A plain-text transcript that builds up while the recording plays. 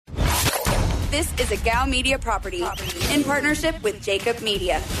This is a Gow Media property in partnership with Jacob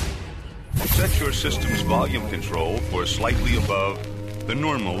Media. Set your system's volume control for slightly above the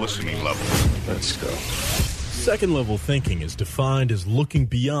normal listening level. Let's go. Second-level thinking is defined as looking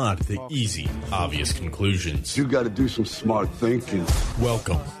beyond the easy, obvious conclusions. You got to do some smart thinking.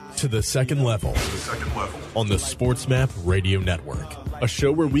 Welcome to The Second Level on the SportsMap Radio Network, a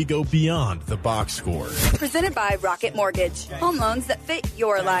show where we go beyond the box score. Presented by Rocket Mortgage. Home loans that fit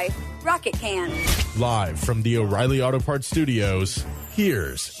your life. Rocket can. Live from the O'Reilly Auto Parts Studios,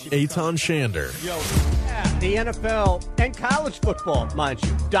 here's Eitan Shander. The NFL and college football, mind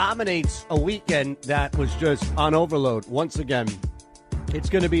you, dominates a weekend that was just on overload. Once again, it's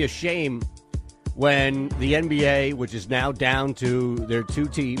going to be a shame when the NBA, which is now down to their two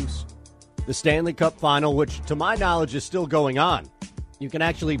teams, the Stanley Cup Final, which to my knowledge is still going on. You can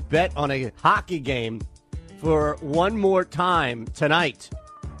actually bet on a hockey game for one more time tonight.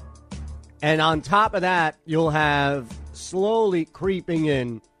 And on top of that, you'll have slowly creeping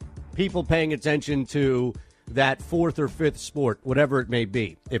in people paying attention to that fourth or fifth sport, whatever it may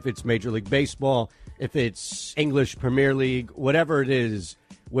be. If it's Major League Baseball, if it's English Premier League, whatever it is,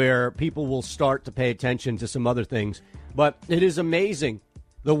 where people will start to pay attention to some other things. But it is amazing.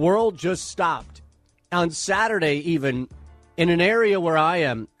 The world just stopped. On Saturday, even, in an area where I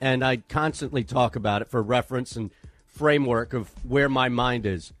am, and I constantly talk about it for reference and framework of where my mind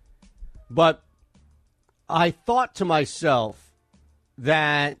is. But I thought to myself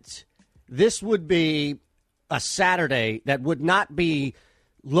that this would be a Saturday that would not be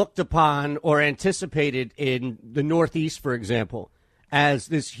looked upon or anticipated in the Northeast, for example, as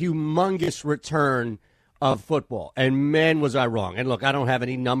this humongous return of football. And man, was I wrong. And look, I don't have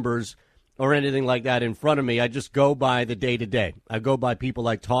any numbers or anything like that in front of me. I just go by the day-to-day. I go by people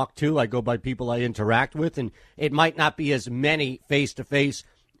I talk to. I go by people I interact with. And it might not be as many face-to-face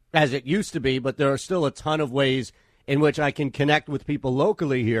as it used to be, but there are still a ton of ways in which I can connect with people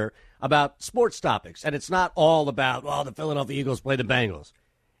locally here about sports topics. And it's not all about, well, the Philadelphia Eagles play the Bengals.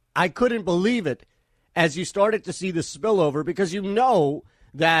 I couldn't believe it as you started to see the spillover, because you know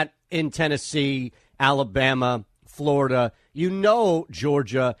that in Tennessee, Alabama, Florida, you know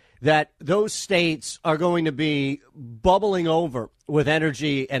Georgia, that those states are going to be bubbling over with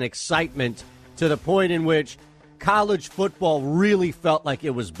energy and excitement to the point in which college football really felt like it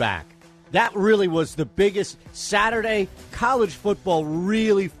was back. That really was the biggest Saturday. College football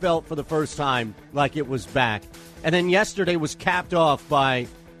really felt for the first time like it was back. And then yesterday was capped off by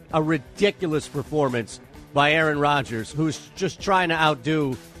a ridiculous performance by Aaron Rodgers, who's just trying to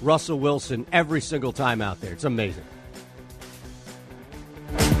outdo Russell Wilson every single time out there. It's amazing.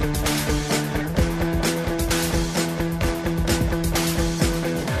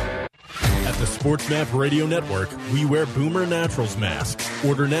 The SportsMap Radio Network, we wear Boomer Naturals masks.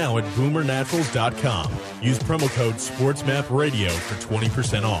 Order now at boomernaturals.com. Use promo code SportsMapRadio for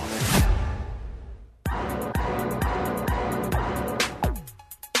 20% off.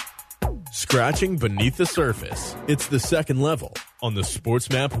 Scratching beneath the surface. It's The Second Level on the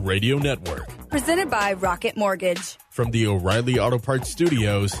SportsMap Radio Network. Presented by Rocket Mortgage. From the O'Reilly Auto Parts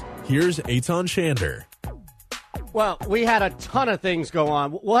Studios, here's Eitan Shander. Well, we had a ton of things go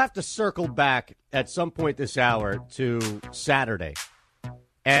on. We'll have to circle back at some point this hour to Saturday.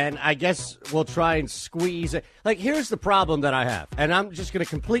 And I guess we'll try and squeeze it. Like, here's the problem that I have. And I'm just going to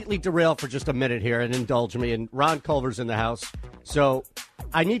completely derail for just a minute here and indulge me. And Ron Culver's in the house. So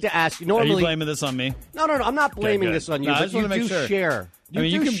I need to ask you. Normally, are you blaming this on me? No. I'm not blaming this on you. No, but you do share.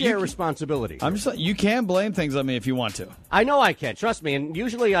 You share responsibility. I'm just. You can blame things on me if you want to. I know I can. Trust me. And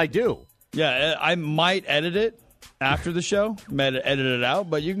usually I do. Yeah, I might edit it after the show, edit it out,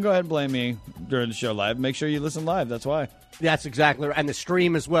 but you can go ahead and blame me during the show live. Make sure you listen live. That's why. That's exactly right. And the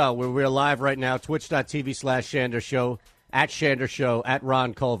stream as well, where we're live right now, twitch.tv/Shander Show, at Shander Show, at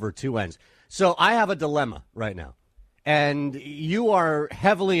Ron Culver, 2 N's. So I have a dilemma right now. And you are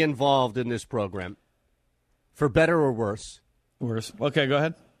heavily involved in this program, for better or worse. Worse. Okay, go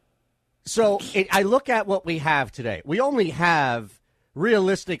ahead. So I look at what we have today. We only have,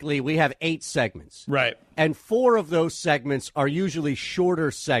 realistically, we have 8 segments. Right. And 4 of those segments are usually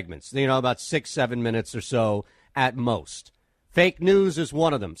shorter segments, about 6-7 minutes or so at most. Fake news is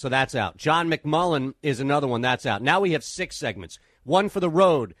one of them, so that's out. John McMullen is another one, that's out. Now we have 6 segments. One for the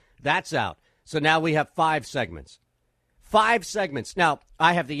road, that's out. So now we have 5 segments. 5 segments. Now,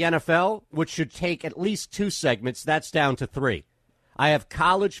 I have the NFL, which should take at least 2 segments. That's down to 3. I have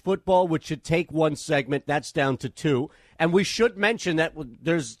college football, which should take 1 segment. That's down to 2. And we should mention that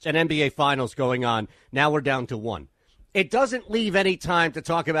there's an NBA Finals going on. Now we're down to 1. It doesn't leave any time to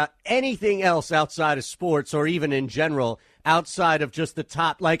talk about anything else outside of sports or even in general outside of just the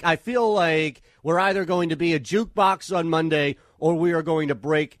top. Like, I feel like we're either going to be a jukebox on Monday or we are going to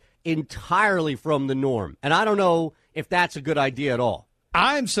break entirely from the norm. And I don't know if that's a good idea at all.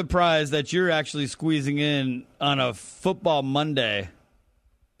 I'm surprised that you're actually squeezing in on a football Monday,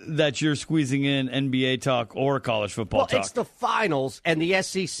 that you're squeezing in NBA talk or college football talk. Well, it's the finals, and the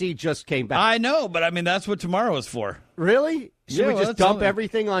SEC just came back. I know, but I mean, that's what tomorrow is for. Really? Should we well, just dump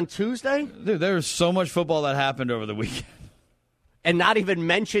everything on Tuesday? Dude, there's so much football that happened over the weekend. And not even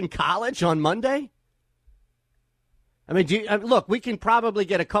mention college on Monday? I mean, look, we can probably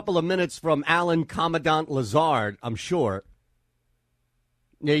get a couple of minutes from Alan Commandant Lazard, I'm sure.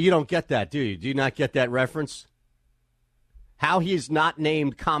 Yeah, you don't get that, do you? Do you not get that reference? How he's not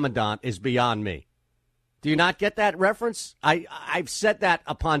named Commandant is beyond me. Do you not get that reference? I've said that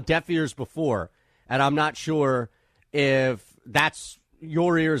upon deaf ears before, and I'm not sure if that's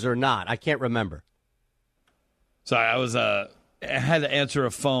your ears or not. I can't remember. Sorry, I had to answer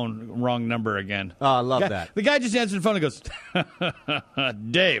a phone, wrong number again. Oh, I love that. The guy just answered the phone and goes,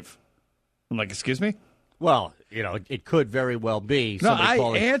 Dave. I'm like, excuse me? Well, it could very well be. No, I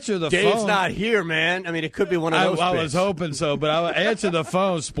answer the phone. Dave's not here, man. I mean, it could be one of those I bits. was hoping so, but I answer the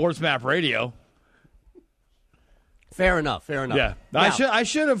phone, Sports Map Radio. Fair enough. Yeah, Now, I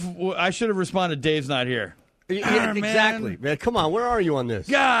should have responded. Dave's not here. Yeah, exactly, man. Come on, where are you on this?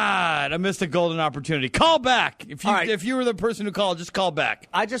 God, I missed a golden opportunity. Call back if you were the person who called. Just call back.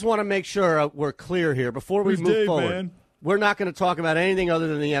 I just want to make sure we're clear here before we Who's move Dave, forward. man? We're not going to talk about anything other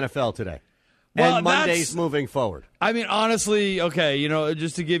than the NFL today. Well, and Mondays moving forward. I mean, honestly, okay,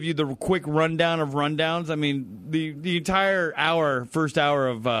 just to give you the quick rundown of rundowns, I mean, the entire first hour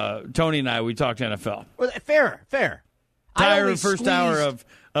of Tony and I, we talked NFL. Well, fair. Entire first hour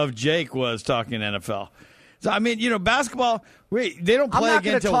of Jake was talking NFL. So, I mean, basketball, they don't play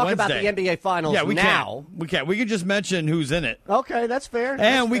again until Wednesday. I'm not going to talk about the NBA Finals we now. We can't. We can just mention who's in it. Okay, that's fair.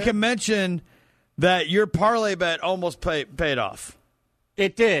 And we can mention that your parlay bet almost paid off.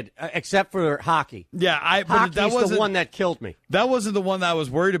 It did, except for hockey. Yeah, Hockey's that wasn't the one that killed me. That wasn't the one that I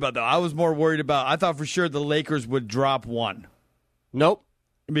was worried about, though. I was more worried about. I thought for sure the Lakers would drop one. Nope,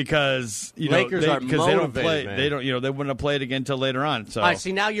 because Lakers are motivated, they don't play. Man. They don't. They wouldn't have played again until later on. So I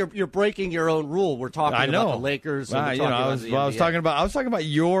see. Now you're breaking your own rule. We're talking about the Lakers. And I was talking about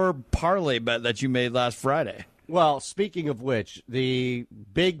your parlay bet that you made last Friday. Well, speaking of which, the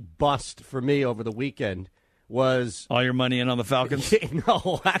big bust for me over the weekend was all your money in on the Falcons?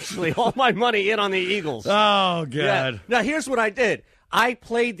 No, actually, all my money in on the Eagles. Oh, God. Yeah. Now, here's what I did. I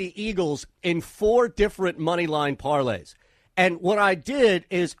played the Eagles in 4 different money line parlays. And what I did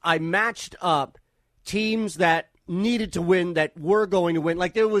is I matched up teams that needed to win, that were going to win.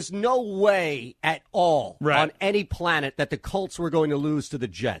 Like, there was no way at all on any planet that the Colts were going to lose to the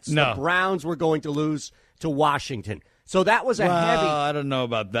Jets. No. The Browns were going to lose to Washington. So that was a heavy. I don't know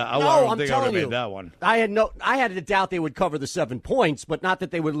about that. I'm think telling I you, made that one. I had to doubt they would cover the 7 points, but not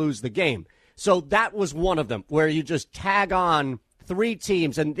that they would lose the game. So that was one of them where you just tag on 3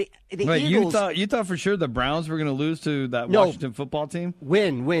 teams and the Eagles. You thought for sure the Browns were going to lose to that Washington football team?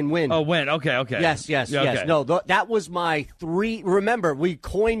 Win. Oh, win. Okay. Yes. Okay. No, that was my 3. Remember, we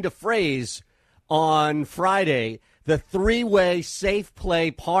coined a phrase on Friday. The 3-way safe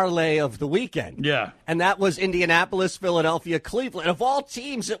play parlay of the weekend. Yeah. And that was Indianapolis, Philadelphia, Cleveland. Of all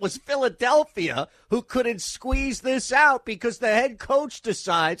teams, it was Philadelphia who couldn't squeeze this out because the head coach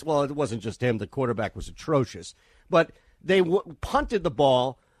decides, well, it wasn't just him. The quarterback was atrocious. But they punted the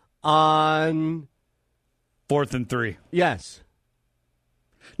ball on 4th and 3. Yes.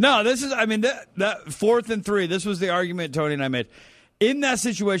 No, this is, that 4th and 3, this was the argument Tony and I made. In that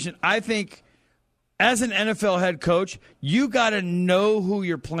situation, I think as an NFL head coach, you got to know who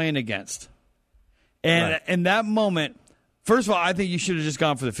you're playing against. And in that moment, first of all, I think you should have just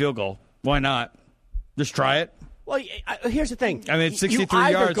gone for the field goal. Why not? Just try it. Well, here's the thing. I mean, it's 63 you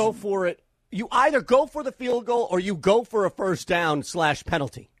either yards. Go for it. You either go for the field goal or you go for a first down /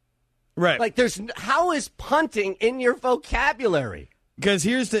 penalty. Right. Like, how is punting in your vocabulary? Because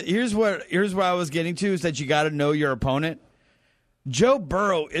here's what I was getting to is that you got to know your opponent. Joe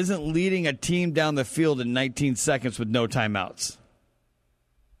Burrow isn't leading a team down the field in 19 seconds with no timeouts.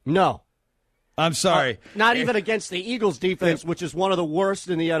 No. I'm sorry. Not even against the Eagles defense, which is one of the worst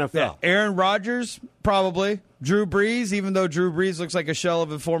in the NFL. Yeah. Aaron Rodgers, probably. Drew Brees, even though Drew Brees looks like a shell of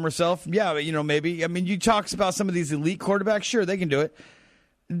his former self. Yeah, maybe. I mean, you talk about some of these elite quarterbacks. Sure, they can do it.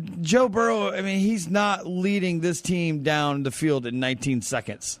 Joe Burrow, he's not leading this team down the field in 19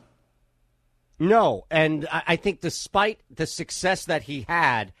 seconds. No, and I think despite the success that he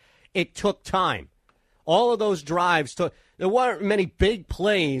had, it took time. All of those drives there weren't many big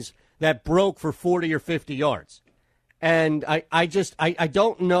plays that broke for 40 or 50 yards. And I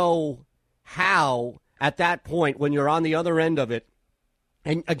don't know how at that point when you're on the other end of it,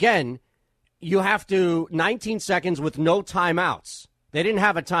 and again, you have to 19 seconds with no timeouts. They didn't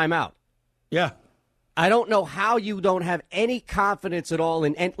have a timeout. Yeah. I don't know how you don't have any confidence at all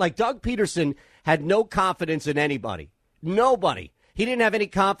in, like Doug Peterson had no confidence in anybody. Nobody. He didn't have any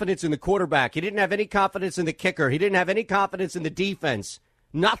confidence in the quarterback. He didn't have any confidence in the kicker. He didn't have any confidence in the defense.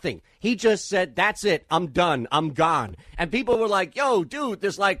 Nothing. He just said, that's it. I'm done. I'm gone. And people were like, yo, dude,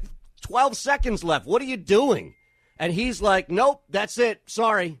 there's like 12 seconds left. What are you doing? And he's like, nope, that's it.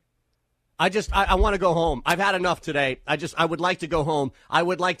 Sorry. I want to go home. I've had enough today. I would like to go home. I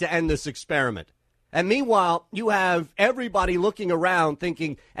would like to end this experiment. And meanwhile, you have everybody looking around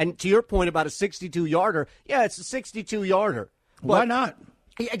thinking, and to your point about a 62-yarder, yeah, it's a 62-yarder. Why not?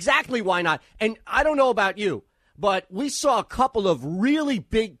 Exactly, why not? And I don't know about you, but we saw a couple of really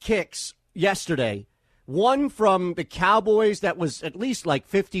big kicks yesterday. One from the Cowboys that was at least like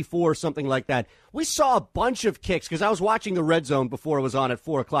 54, something like that. We saw a bunch of kicks because I was watching the Red Zone before it was on at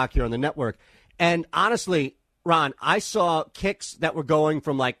 4 o'clock here on the network. And honestly, Ron, I saw kicks that were going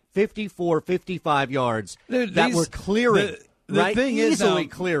from like 54, 55 yards that were clearing. The thing easily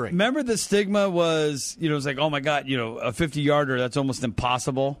is, clearing. Remember the stigma was, it was like, oh my God, a 50-yarder, that's almost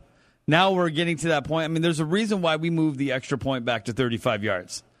impossible. Now we're getting to that point. I mean, there's a reason why we moved the extra point back to 35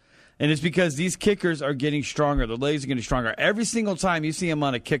 yards. And it's because these kickers are getting stronger. Their legs are getting stronger. Every single time you see them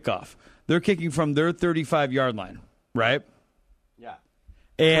on a kickoff, they're kicking from their 35-yard line, right? Yeah.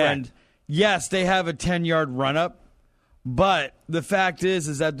 And correct. Yes, they have a 10-yard run-up, but the fact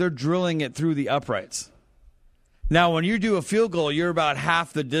is that they're drilling it through the uprights. Now, when you do a field goal, you're about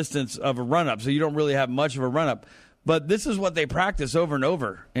half the distance of a run-up, so you don't really have much of a run-up. But this is what they practice over and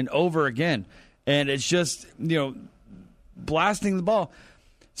over and over again. And it's just, blasting the ball.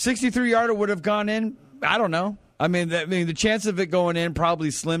 63-yarder would have gone in. I don't know. I mean, the chance of it going in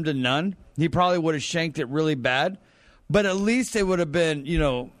probably slim to none. He probably would have shanked it really bad. But at least it would have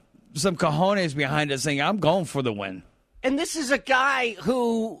been, some cojones behind it saying, I'm going for the win. And this is a guy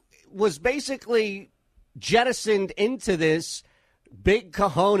who was basically jettisoned into this big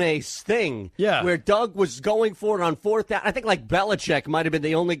cojones thing. Yeah. Where Doug was going for it on fourth down. I think like Belichick might have been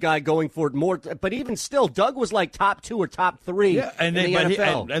the only guy going for it more. But even still, Doug was like top 2 or top 3 in the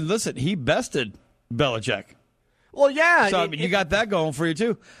NFL. And listen, he bested Belichick. Well, yeah. So, you got that going for you,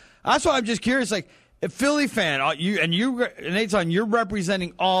 too. That's why I'm just curious, like, a Philly fan, Nathan, you're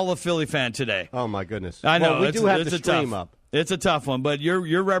representing all of Philly fan today. Oh, my goodness. I know. Well, we do have the stream up. It's a tough one, but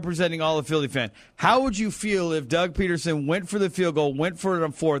you're representing all of Philly fan. How would you feel if Doug Peterson went for the field goal, went for it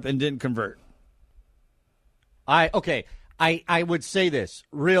on fourth, and didn't convert? I would say this.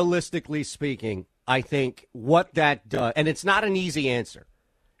 Realistically speaking, I think what that does, and it's not an easy answer,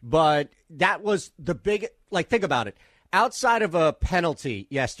 but that was the big, think about it. Outside of a penalty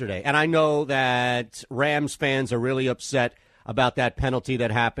yesterday, and I know that Rams fans are really upset about that penalty that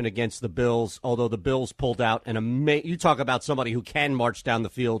happened against the Bills, although the Bills pulled out you talk about somebody who can march down the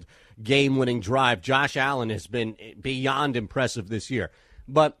field, game-winning drive. Josh Allen has been beyond impressive this year.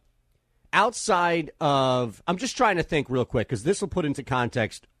 But outside of, I'm just trying to think real quick, because this will put into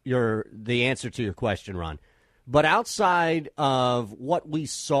context the answer to your question, Ron. But outside of what we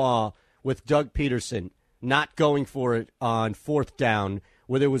saw with Doug Peterson not going for it on fourth down,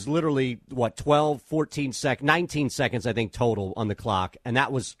 where there was literally, 12, 14 seconds, 19 seconds, I think, total on the clock. And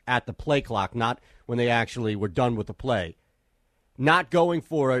that was at the play clock, not when they actually were done with the play. Not going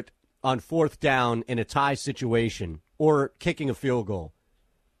for it on fourth down in a tie situation or kicking a field goal.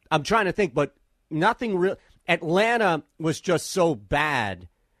 I'm trying to think, but nothing real. Atlanta was just so bad.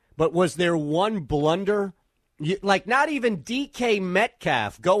 But was there one blunder? Not even DK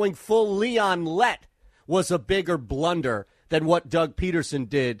Metcalf going full Leon Lett was a bigger blunder than what Doug Peterson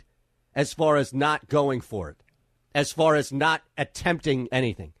did as far as not going for it, as far as not attempting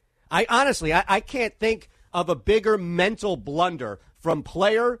anything. I honestly can't think of a bigger mental blunder from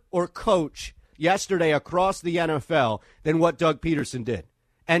player or coach yesterday across the NFL than what Doug Peterson did.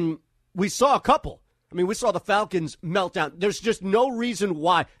 And we saw a couple. I mean, we saw the Falcons melt down. There's just no reason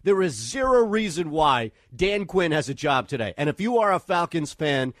why. There is zero reason why Dan Quinn has a job today. And if you are a Falcons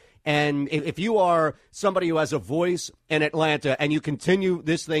fan, and if you are somebody who has a voice in Atlanta and you continue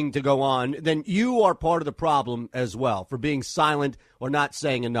this thing to go on, then you are part of the problem as well for being silent or not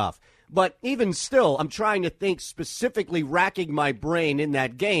saying enough. But even still, I'm trying to think specifically, racking my brain in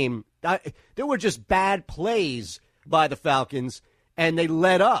that game. There were just bad plays by the Falcons, and they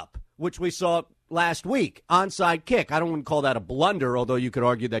let up, which we saw last week. Onside kick. I don't want to call that a blunder, although you could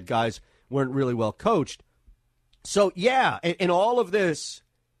argue that guys weren't really well coached. So, yeah, in all of this,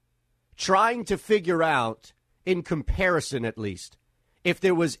 trying to figure out in comparison at least, if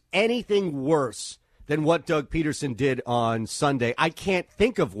there was anything worse than what Doug Peterson did on Sunday, I can't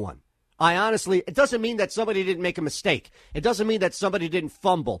think of one. It doesn't mean that somebody didn't make a mistake. It doesn't mean that somebody didn't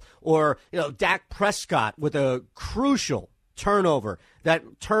fumble or, Dak Prescott with a crucial turnover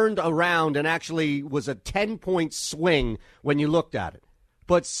that turned around and actually was a 10-point swing when you looked at it.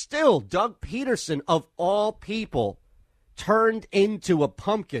 But still, Doug Peterson, of all people, turned into a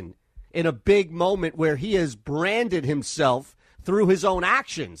pumpkin in a big moment where he has branded himself through his own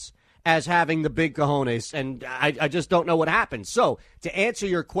actions as having the big cojones, and I just don't know what happened. So, to answer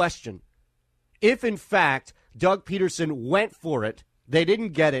your question, if in fact Doug Peterson went for it, they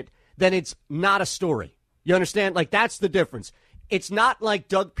didn't get it, then it's not a story. You understand? Like, that's the difference. It's not like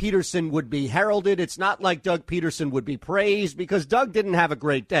Doug Peterson would be heralded. It's not like Doug Peterson would be praised because Doug didn't have a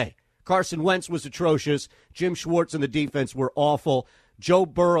great day. Carson Wentz was atrocious. Jim Schwartz and the defense were awful. Joe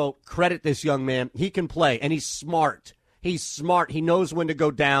Burrow, credit this young man. He can play, and he's smart. He's smart. He knows when to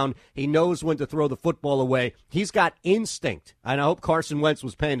go down. He knows when to throw the football away. He's got instinct. And I hope Carson Wentz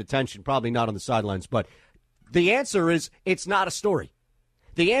was paying attention, probably not on the sidelines. But the answer is it's not a story.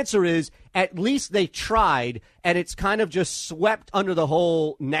 The answer is at least they tried, and it's kind of just swept under the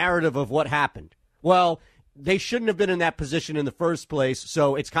whole narrative of what happened. Well, they shouldn't have been in that position in the first place,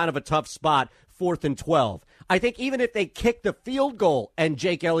 so it's kind of a tough spot, 4th and 12. I think even if they kick the field goal and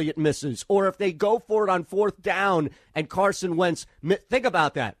Jake Elliott misses, or if they go for it on 4th down and Carson Wentz, think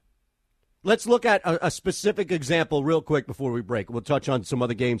about that. Let's look at a specific example real quick before we break. We'll touch on some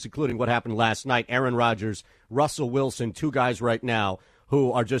other games, including what happened last night. Aaron Rodgers, Russell Wilson, two guys right now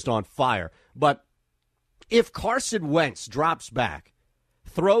who are just on fire. But if Carson Wentz drops back,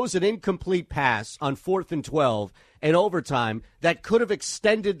 throws an incomplete pass on 4th and 12 in overtime that could have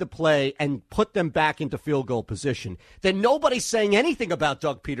extended the play and put them back into field goal position, then nobody's saying anything about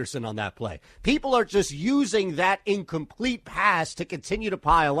Doug Peterson on that play. People are just using that incomplete pass to continue to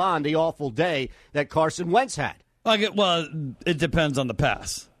pile on the awful day that Carson Wentz had. Well, it depends on the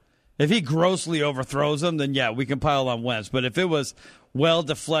pass. If he grossly overthrows them, then yeah, we can pile on Wentz. But if it was well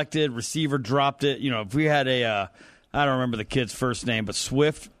deflected, receiver dropped it, if we had I don't remember the kid's first name, but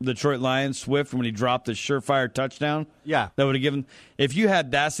Swift, Detroit Lions, Swift, when he dropped the surefire touchdown. Yeah. That would have given. If you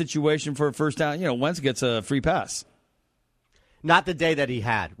had that situation for a first down, Wentz gets a free pass. Not the day that he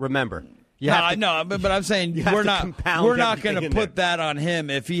had, remember. I know, but I'm saying we're not going to put that on him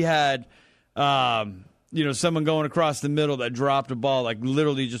if he had, someone going across the middle that dropped a ball, like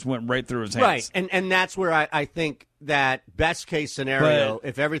literally just went right through his hands. Right, and that's where I think that best case scenario,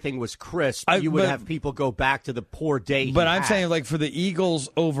 if everything was crisp, you would have people go back to the poor day. But I'm saying, like, for the Eagles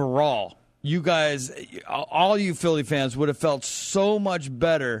overall, you guys, all you Philly fans would have felt so much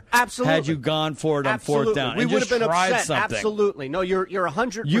better had you gone for it on 4th down. We and would have been upset. Something. Absolutely. No, you're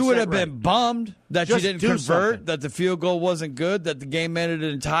 100%. You would have been bummed that just you didn't convert, something. that the field goal wasn't good, that the game ended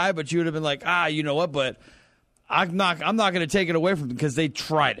in tie, but you would have been like, you know what, but I'm not going to take it away from them because they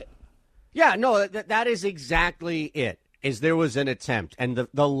tried it. Yeah, no, that is exactly it. Is there was an attempt, and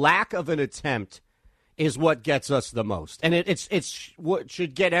the lack of an attempt is what gets us the most, and it's what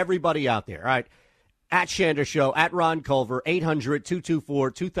should get everybody out there. All right, at Shander Show, at Ron Culver,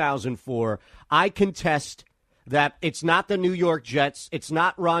 800-224-2004. I contest that it's not the New York Jets, it's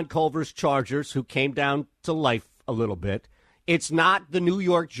not Ron Culver's Chargers who came down to life a little bit. It's not the New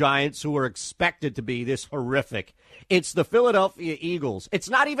York Giants who are expected to be this horrific. It's the Philadelphia Eagles. It's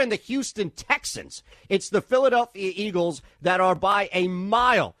not even the Houston Texans. It's the Philadelphia Eagles that are by a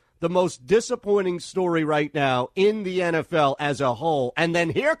mile the most disappointing story right now in the NFL as a whole. And then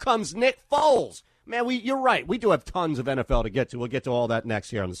here comes Nick Foles. Man, you're right. We do have tons of NFL to get to. We'll get to all that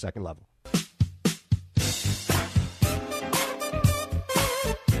next here on the Second Level.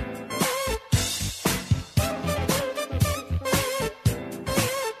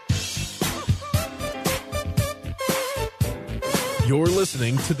 You're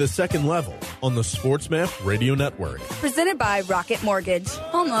listening to The Second Level on the SportsMap Radio Network. Presented by Rocket Mortgage.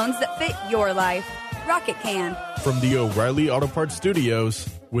 Home loans that fit your life. Rocket can. From the O'Reilly Auto Parts Studios,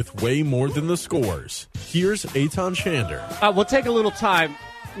 with way more than the scores, here's Eitan Shander. We'll take a little time.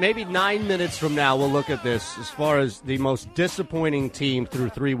 Maybe 9 minutes from now, we'll look at this as far as the most disappointing team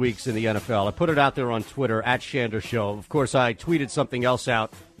through 3 weeks in the NFL. I put it out there on Twitter, at Shander Show. Of course, I tweeted something else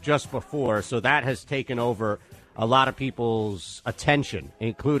out just before, so that has taken over a lot of people's attention,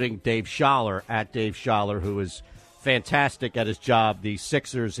 including Dave Schaller, at Dave Schaller, who is fantastic at his job, the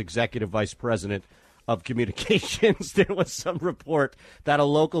Sixers executive vice president of communications. There was some report that a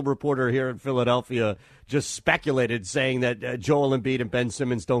local reporter here in Philadelphia just speculated, saying that Joel Embiid and Ben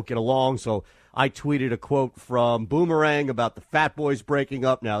Simmons don't get along. So I tweeted a quote from Boomerang about the Fat Boys breaking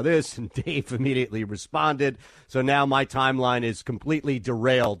up, now this, and Dave immediately responded. So now my timeline is completely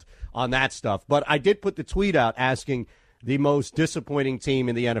derailed on that stuff. But I did put the tweet out asking the most disappointing team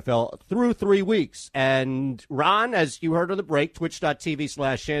in the NFL through 3 weeks. And Ron, as you heard on the break,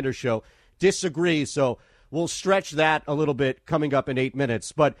 twitch.tv/Sanders Show, disagrees. So we'll stretch that a little bit coming up in 8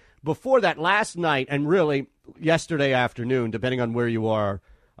 minutes. But before that, last night, and really yesterday afternoon, depending on where you are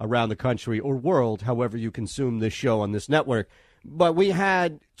around the country or world, however you consume this show on this network, but we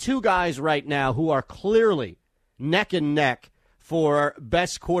had two guys right now who are clearly neck and neck for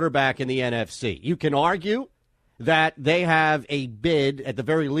best quarterback in the NFC. You can argue that they have a bid, at the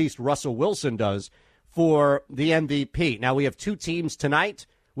very least Russell Wilson does, for the MVP. Now, we have two teams tonight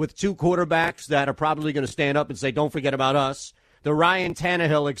with two quarterbacks that are probably going to stand up and say, don't forget about us. The Ryan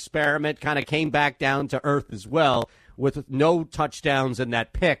Tannehill experiment kind of came back down to earth as well, with no touchdowns in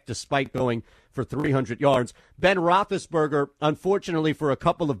that pick, despite going for 300 yards. Ben Roethlisberger, unfortunately for a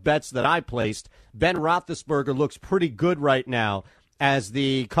couple of bets that I placed, Ben Roethlisberger looks pretty good right now as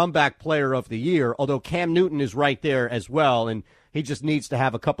the comeback player of the year, although Cam Newton is right there as well, and he just needs to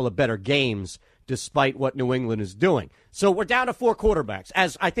have a couple of better games despite what New England is doing. So we're down to four quarterbacks,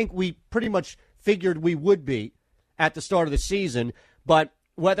 as I think we pretty much figured we would be at the start of the season. But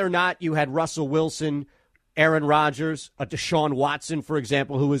whether or not you had Russell Wilson, Aaron Rodgers, a Deshaun Watson, for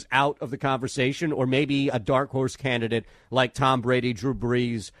example, who is out of the conversation, or maybe a dark horse candidate like Tom Brady, Drew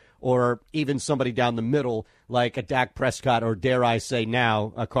Brees, or even somebody down the middle like a Dak Prescott, or dare I say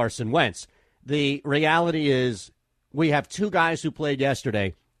now, a Carson Wentz. The reality is we have two guys who played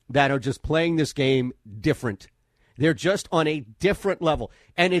yesterday that are just playing this game different. They're just on a different level.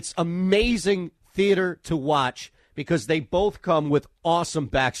 And it's amazing theater to watch because they both come with awesome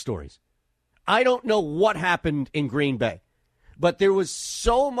backstories. I don't know what happened in Green Bay, but there was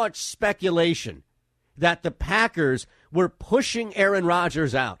so much speculation that the Packers were pushing Aaron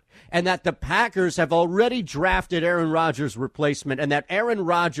Rodgers out, and that the Packers have already drafted Aaron Rodgers' replacement, and that Aaron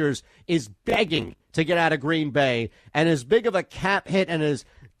Rodgers is begging to get out of Green Bay. And as big of a cap hit and as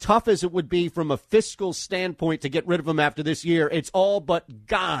tough as it would be from a fiscal standpoint to get rid of him after this year, it's all but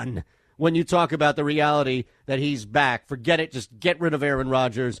gone when you talk about the reality that he's back. Forget it. Just get rid of Aaron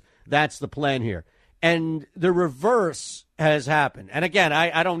Rodgers. That's the plan here. And the reverse has happened. And again,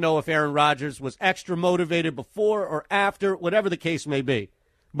 I don't know if Aaron Rodgers was extra motivated before or after, whatever the case may be.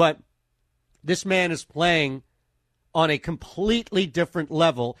 But this man is playing on a completely different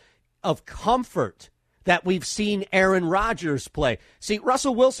level of comfort that we've seen Aaron Rodgers play. See,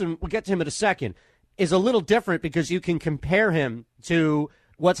 Russell Wilson, we'll get to him in a second, is a little different because you can compare him to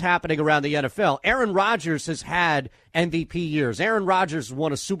what's happening around the NFL. Aaron Rodgers has had MVP years. Aaron Rodgers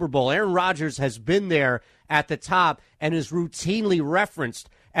won a Super Bowl. Aaron Rodgers has been there at the top and is routinely referenced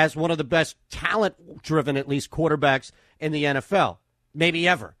as one of the best talent-driven, at least, quarterbacks in the NFL, maybe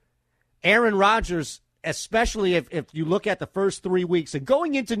ever. Aaron Rodgers, especially if you look at the first 3 weeks, and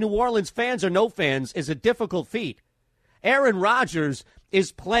going into New Orleans, fans or no fans, is a difficult feat. Aaron Rodgers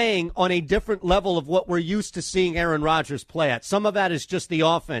is playing on a different level of what we're used to seeing Aaron Rodgers play at. Some of that is just the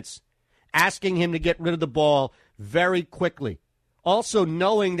offense, asking him to get rid of the ball very quickly. Also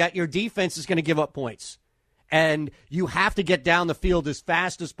knowing that your defense is going to give up points, and you have to get down the field as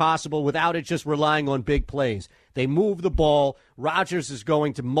fast as possible without it just relying on big plays. They move the ball. Rodgers is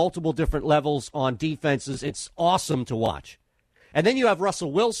going to multiple different levels on defenses. It's awesome to watch. And then you have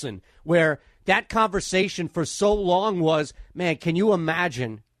Russell Wilson, where that conversation for so long was, man, can you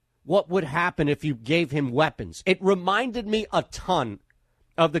imagine what would happen if you gave him weapons? It reminded me a ton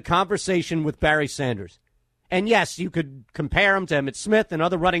of the conversation with Barry Sanders. And yes, you could compare him to Emmitt Smith and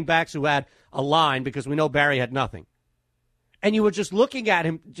other running backs who had a line, because we know Barry had nothing. And you were just looking at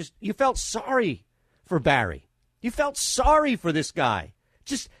him, you felt sorry for Barry. You felt sorry for this guy.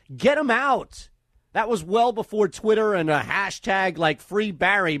 Just get him out. That was well before Twitter and a hashtag like Free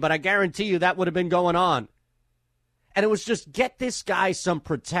Barry, but I guarantee you that would have been going on. And it was just, get this guy some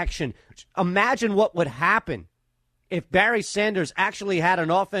protection. Imagine what would happen if Barry Sanders actually had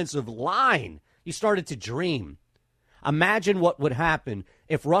an offensive line. You started to dream. Imagine what would happen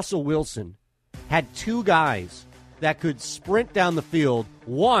if Russell Wilson had two guys that could sprint down the field,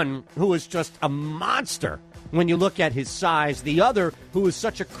 one who was just a monster when you look at his size, the other who is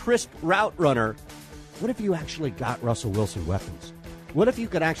such a crisp route runner. What if you actually got Russell Wilson weapons? What if you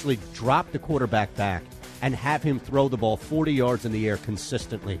could actually drop the quarterback back and have him throw the ball 40 yards in the air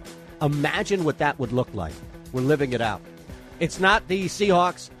consistently? Imagine what that would look like. We're living it out. It's not the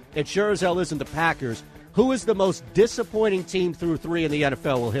Seahawks. It sure as hell isn't the Packers. Who is the most disappointing team through 3 in the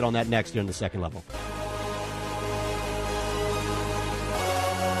NFL? We'll hit on that next year in the second level.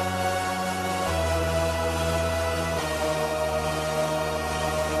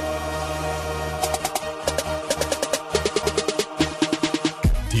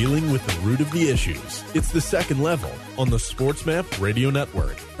 Dealing with the root of the issues. It's the second level on the SportsMap Radio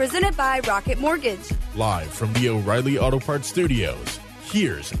Network. Presented by Rocket Mortgage. Live from the O'Reilly Auto Parts Studios,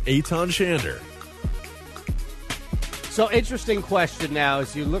 here's Eitan Shander. So, interesting question now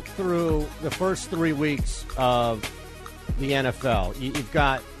as you look through the first 3 weeks of the NFL. You've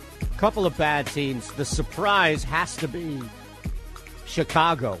got a couple of bad teams. The surprise has to be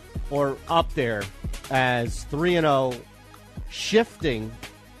Chicago, or up there as 3-0, shifting,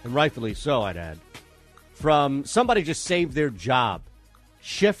 and rightfully so, I'd add, from somebody just saved their job,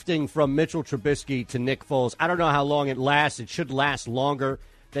 shifting from Mitchell Trubisky to Nick Foles. I don't know how long it lasts. It should last longer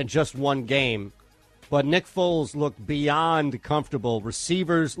than just one game. But Nick Foles looked beyond comfortable.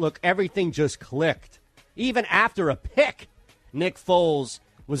 Receivers, look, everything just clicked. Even after a pick, Nick Foles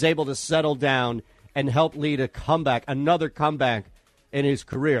was able to settle down and help lead a comeback, another comeback in his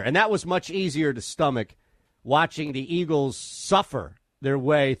career. And that was much easier to stomach watching the Eagles suffer their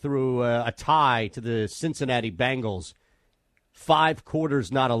way through a tie to the Cincinnati Bengals. 5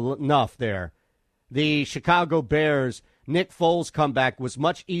 quarters not enough there. The Chicago Bears, Nick Foles' comeback was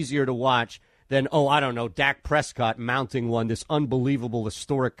much easier to watch than, Dak Prescott mounting this unbelievable,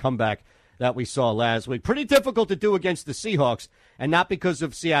 historic comeback that we saw last week. Pretty difficult to do against the Seahawks, and not because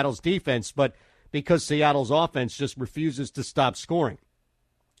of Seattle's defense, but because Seattle's offense just refuses to stop scoring.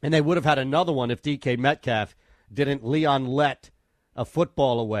 And they would have had another one if DK Metcalf didn't Leon let a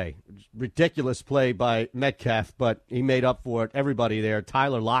football away. Ridiculous play by Metcalf, but he made up for it. Everybody there.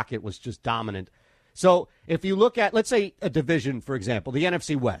 Tyler Lockett was just dominant. So if you look at, let's say, a division, for example, the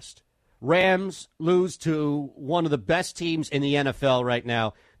NFC West, Rams lose to one of the best teams in the NFL right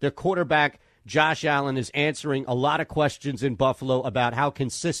now. Their quarterback, Josh Allen, is answering a lot of questions in Buffalo about how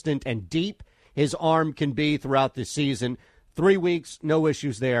consistent and deep his arm can be throughout the season. 3 weeks, no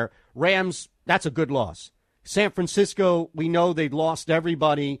issues there. Rams, that's a good loss. San Francisco, we know they've lost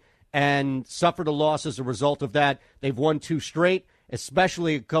everybody and suffered a loss as a result of that. They've won 2 straight,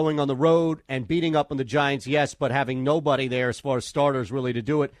 especially going on the road and beating up on the Giants, yes, but having nobody there as far as starters really to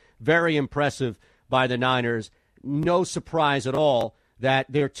do it. Very impressive by the Niners. No surprise at all that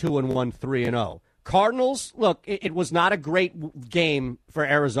they're 2-1, 3-0. Cardinals, look, it was not a great game for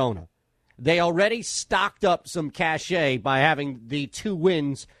Arizona. They already stocked up some cachet by having the 2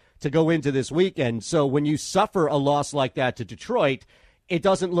 wins to go into this weekend. So when you suffer a loss like that to Detroit, it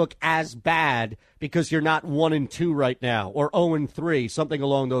doesn't look as bad because you're not 1-2 right now or 0-3, something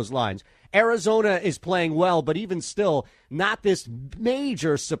along those lines. Arizona is playing well, but even still, not this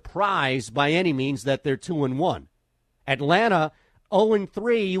major surprise by any means that they're 2-1. Atlanta,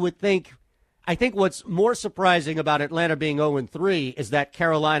 0-3, you would think. I think what's more surprising about Atlanta being 0-3 is that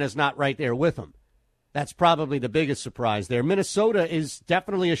Carolina's not right there with them. That's probably the biggest surprise there. Minnesota is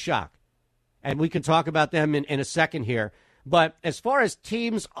definitely a shock, and we can talk about them in a second here. But as far as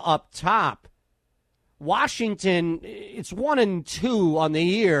teams up top, Washington, it's 1-2 on the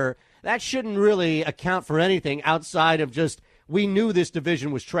year. That shouldn't really account for anything outside of just we knew this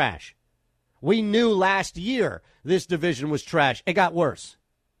division was trash. We knew last year this division was trash. It got worse.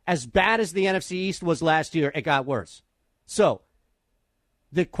 As bad as the NFC East was last year, it got worse. So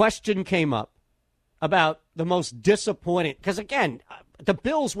the question came up about the most disappointing, because, again, the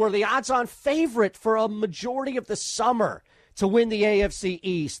Bills were the odds-on favorite for a majority of the summer to win the AFC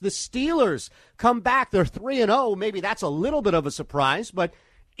East. The Steelers come back. They're 3-0. Maybe that's a little bit of a surprise, but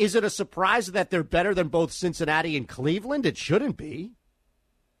is it a surprise that they're better than both Cincinnati and Cleveland? It shouldn't be.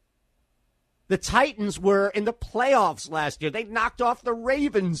 The Titans were in the playoffs last year. They knocked off the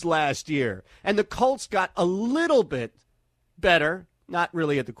Ravens last year. And the Colts got a little bit better, not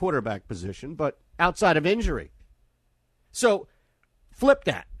really at the quarterback position, but outside of injury. So flip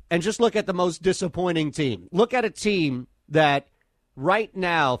that and just look at the most disappointing team. Look at a team that right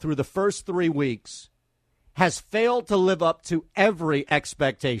now, through the first 3 weeks, has failed to live up to every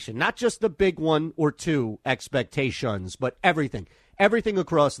expectation, not just the big 1 or 2 expectations, but everything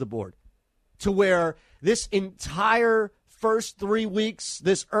across the board, to where this entire first 3 weeks,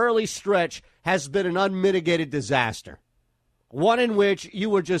 this early stretch, has been an unmitigated disaster, one in which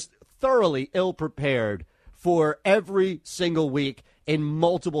you were just thoroughly ill-prepared for every single week in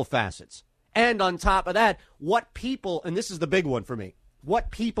multiple facets. And on top of that, what people, and this is the big one for me, what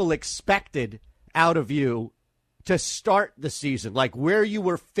people expected out of you to start the season, like where you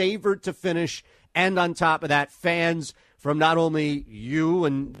were favored to finish And on top of that, fans from not only you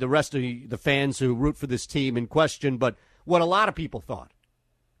and the rest of the fans who root for this team in question, but what a lot of people thought.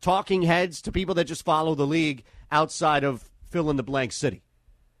 Talking heads to people that just follow the league outside of fill-in-the-blank city.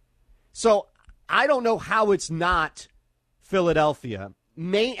 So I don't know how it's not Philadelphia.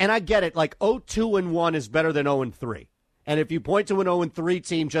 And I get it, like 0-2-1 is better than 0-3. And if you point to an 0-3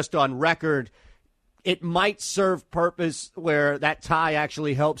 team just on record, it might serve purpose where that tie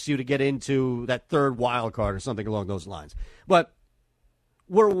actually helps you to get into that third wild card or something along those lines. But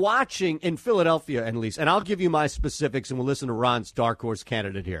we're watching in Philadelphia, at least, and I'll give you my specifics, and we'll listen to Ron's dark horse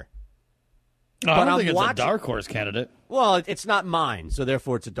candidate here. I don't think it's a dark horse candidate. Well, it's not mine, so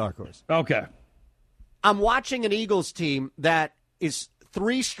therefore it's a dark horse. Okay. I'm watching an Eagles team that is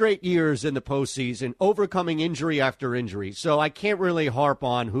 3 straight years in the postseason, overcoming injury after injury. So I can't really harp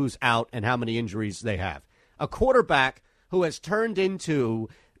on who's out and how many injuries they have. A quarterback who has turned into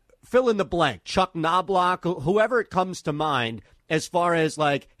fill in the blank, Chuck Knobloch, whoever it comes to mind, as far as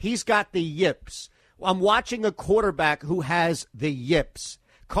like he's got the yips. I'm watching a quarterback who has the yips.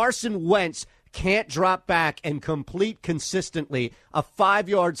 Carson Wentz can't drop back and complete consistently a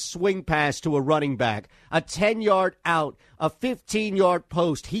 5-yard swing pass to a running back, a 10-yard out, a 15-yard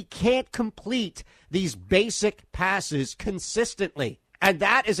post. He can't complete these basic passes consistently. And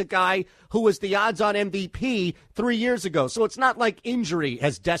that is a guy who was the odds-on MVP 3 years ago. So it's not like injury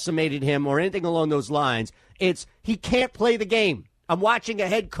has decimated him or anything along those lines. It's he can't play the game. I'm watching a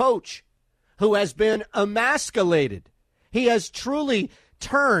head coach who has been emasculated. He has truly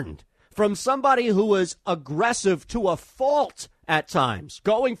turned from somebody who was aggressive to a fault at times,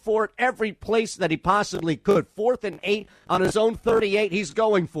 going for it every place that he possibly could. 4th and 8 on his own 38, he's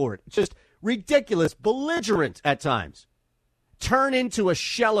going for it. Just ridiculous, belligerent at times. Turn into a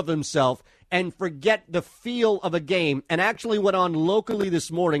shell of himself and forget the feel of a game, and actually went on locally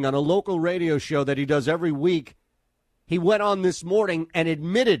this morning on a local radio show that he does every week. He went on this morning and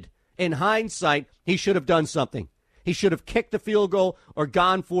admitted, in hindsight, he should have done something. He should have kicked the field goal or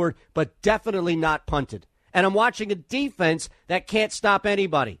gone for it, but definitely not punted. And I'm watching a defense that can't stop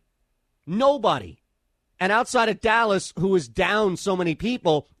anybody. Nobody. And outside of Dallas, who is down so many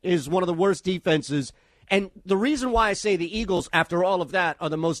people, is one of the worst defenses. And the reason why I say the Eagles, after all of that, are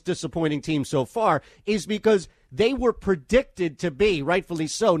the most disappointing team so far is because they were predicted to be, rightfully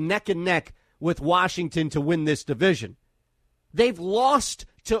so, neck and neck with Washington to win this division. They've lost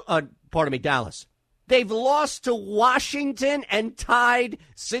to, Dallas. They've lost to Washington and tied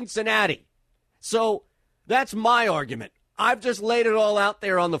Cincinnati. So that's my argument. I've just laid it all out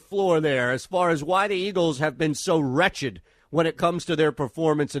there on the floor there as far as why the Eagles have been so wretched when it comes to their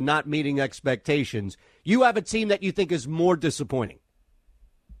performance and not meeting expectations. You have a team that you think is more disappointing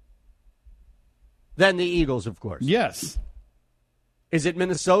than the Eagles, of course. Yes. Is it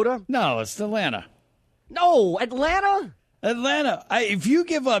Minnesota? No, it's Atlanta. No, Atlanta? Atlanta. If you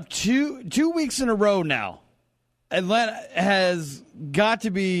give up two weeks in a row now, Atlanta has got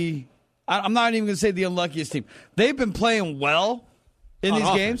to be, I'm not even going to say the unluckiest team. They've been playing well in these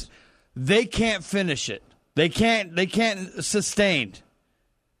games. They can't finish it. They can't sustain.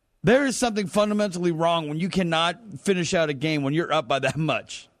 There is something fundamentally wrong when you cannot finish out a game when you're up by that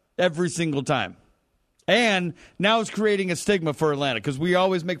much every single time. And now it's creating a stigma for Atlanta because we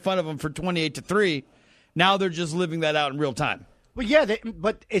always make fun of them for 28-3. Now they're just living that out in real time. Well, yeah,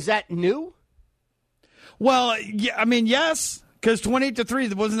 but is that new? Well, yeah, I mean, yes, because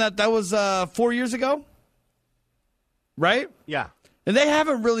 28-3 wasn't that was 4 years ago, right? Yeah, and they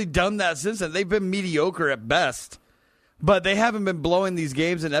haven't really done that since then. They've been mediocre at best, but they haven't been blowing these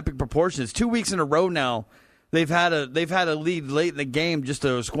games in epic proportions. 2 weeks in a row now, they've had a lead late in the game just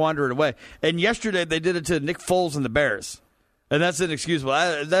to squander it away. And yesterday they did it to Nick Foles and the Bears. And that's inexcusable.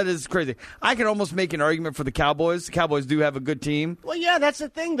 That is crazy. I can almost make an argument for the Cowboys. The Cowboys do have a good team. Well, yeah, that's the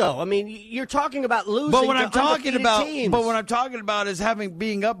thing, though. I mean, you're talking about losing but what to I'm talking about, teams. But what I'm talking about is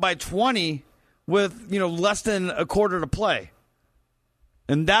being up by 20 with less than a quarter to play,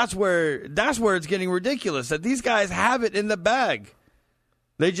 and that's where it's getting ridiculous. That these guys have it in the bag.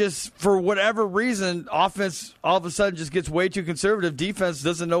 They just, for whatever reason, offense all of a sudden just gets way too conservative. Defense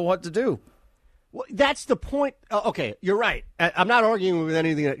doesn't know what to do. Well, that's the point. Okay, you're right. I'm not arguing with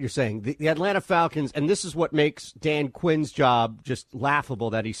anything that you're saying. The Atlanta Falcons, and this is what makes Dan Quinn's job just laughable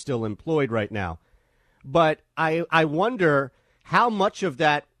that he's still employed right now. But I wonder how much of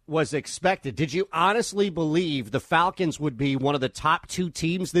that was expected. Did you honestly believe the Falcons would be one of the top 2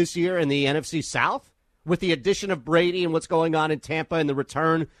 teams this year in the NFC South with the addition of Brady and what's going on in Tampa and the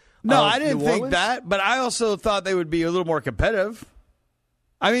return? No, I didn't think that, but I also thought they would be a little more competitive.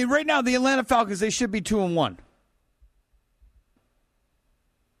 I mean, right now, the Atlanta Falcons, they should be 2-1.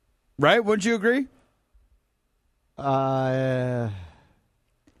 Right? Wouldn't you agree? I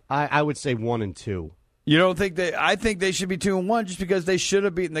would say 1-2. You don't think they? I think they should be 2-1 just because they should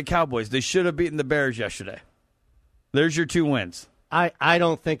have beaten the Cowboys. They should have beaten the Bears yesterday. There's your 2 wins. I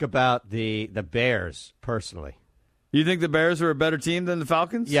don't think about the Bears personally. You think the Bears are a better team than the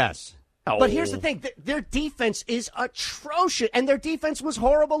Falcons? Yes. Oh. But here's the thing. Their defense is atrocious, and their defense was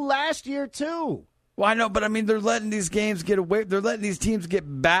horrible last year, too. Well, I know, but I mean, they're letting these games get away. They're letting these teams get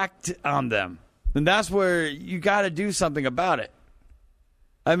back on them. And that's where you got to do something about it.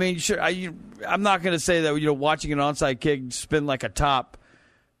 I mean, sure, I'm not going to say that, watching an onside kick spin like a top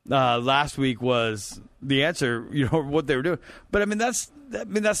last week was the answer, what they were doing. But I mean, that's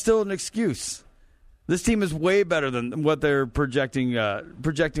still an excuse. This team is way better than what they're projecting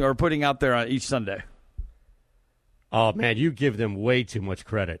or putting out there on each Sunday. Oh, man, you give them way too much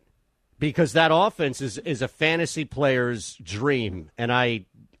credit because that offense is a fantasy player's dream. And I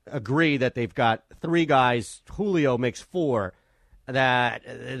agree that they've got 3 guys. Julio makes 4 that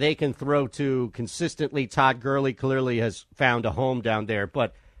they can throw to consistently. Todd Gurley clearly has found a home down there.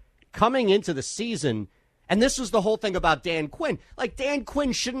 But coming into the season, and this was the whole thing about Dan Quinn. Like, Dan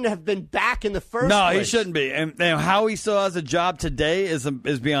Quinn shouldn't have been back in the first place. No, he shouldn't be. And how he still has a job today is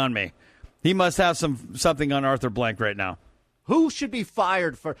beyond me. He must have something on Arthur Blank right now. Who should be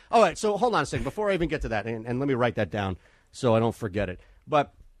fired for? All right, so hold on a second. Before I even get to that, and let me write that down so I don't forget it.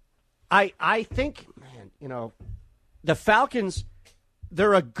 But I think, man, the Falcons,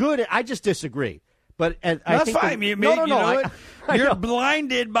 they're a good – I just disagree. But that's fine. No. You're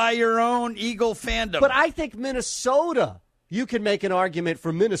blinded by your own Eagle fandom. But I think Minnesota, you can make an argument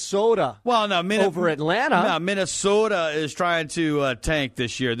for Minnesota. Well, no, over Atlanta. No, Minnesota is trying to tank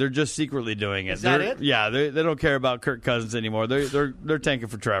this year. They're just secretly doing it. Is that it? Yeah, they don't care about Kirk Cousins anymore. They're tanking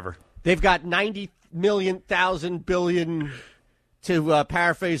for Trevor. They've got 90 million billion. To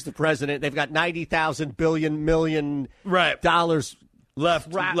paraphrase the president, they've got $90,000 million dollars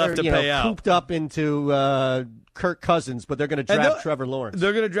left to pay out, cooped up into Kirk Cousins, but they're going to draft Trevor Lawrence.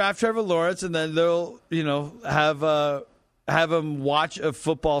 They're going to draft Trevor Lawrence, and then they'll have him watch a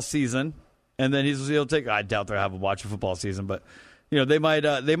football season, and then he'll take. I doubt they'll have him watch a football season, but they might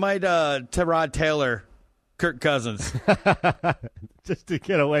Tyrod Taylor Kirk Cousins just to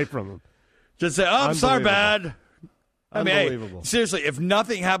get away from him. Just say, "Oh, I'm sorry, bad." I mean, unbelievable. Hey, seriously, if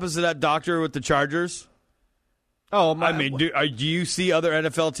nothing happens to that doctor with the Chargers, I mean, do you see other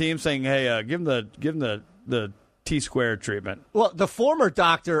NFL teams saying, "Hey, give him the T-squared treatment"? Well, the former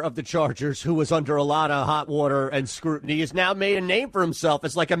doctor of the Chargers, who was under a lot of hot water and scrutiny, has now made a name for himself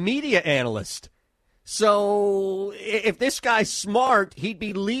as like a media analyst. So if this guy's smart, he'd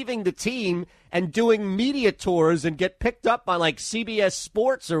be leaving the team and doing media tours and get picked up by like CBS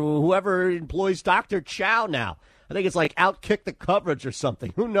Sports or whoever employs Dr. Chow now. I think it's like outkick the coverage or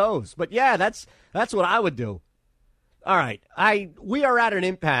something. Who knows? But yeah, that's what I would do. All right, we are at an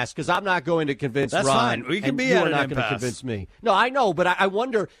impasse because I'm not going to convince Ron. That's fine. We can be at an impasse. You are not going to convince me. No, I know, but I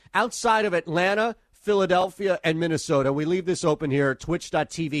wonder, outside of Atlanta, Philadelphia, and Minnesota, we leave this open here,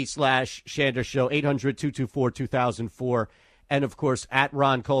 twitch.tv/Shander Show, 800-224-2004, and, of course, at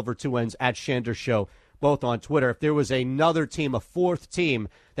Ron Culver, 2 N's, at Shander Show, both on Twitter. If there was another team, a 4th team,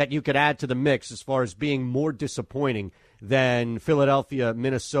 that you could add to the mix as far as being more disappointing than Philadelphia,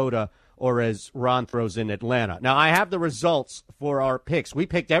 Minnesota, or as Ron throws in Atlanta. Now, I have the results for our picks. We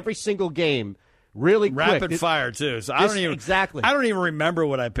picked every single game really quick. Rapid fire, too. So I don't even remember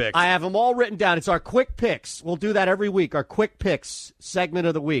what I picked. I have them all written down. It's our quick picks. We'll do that every week, our quick picks segment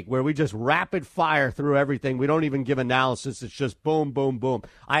of the week, where we just rapid fire through everything. We don't even give analysis. It's just boom, boom, boom.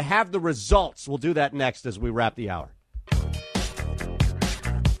 I have the results. We'll do that next as we wrap the hour.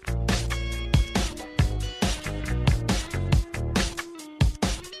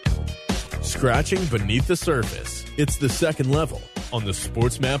 Scratching beneath the surface. It's the second level on the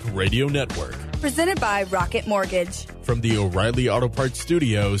SportsMap Radio Network. Presented by Rocket Mortgage. From the O'Reilly Auto Parts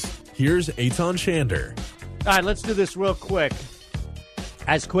Studios, here's Eitan Shander. All right, let's do this real quick.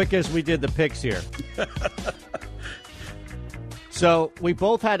 As quick as we did the picks here. So we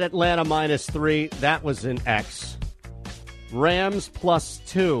both had Atlanta -3. That was an X. Rams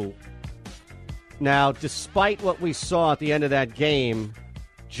 +2. Now, despite what we saw at the end of that game,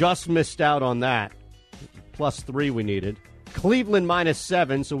 just missed out on that. +3 we needed. Cleveland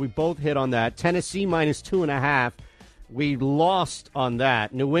 -7, so we both hit on that. Tennessee -2.5. We lost on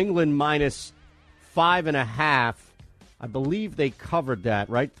that. New England -5.5. I believe they covered that,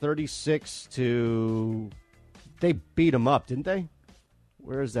 right? 36 to... They beat them up, didn't they?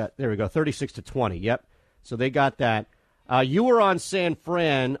 Where is that? There we go. 36-20. Yep. So they got that. You were on San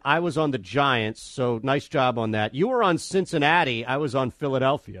Fran. I was on the Giants, so nice job on that. You were on Cincinnati. I was on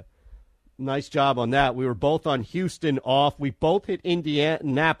Philadelphia. Nice job on that. We were both on Houston off. We both hit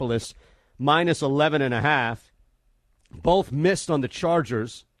Indianapolis minus 11.5. Both missed on the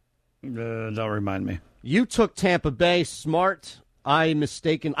Chargers. Don't remind me. You took Tampa Bay. Smart. I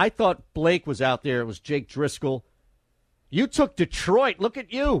mistaken. I thought Blake was out there. It was Jake Driscoll. You took Detroit. Look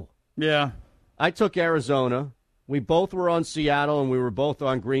at you. Yeah. I took Arizona. We both were on Seattle, and we were both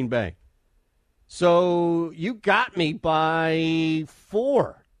on Green Bay. So you got me by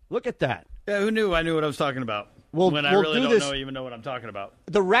 4. Look at that. Yeah, who knew I knew what I was talking about? When I really don't even know what I'm talking about.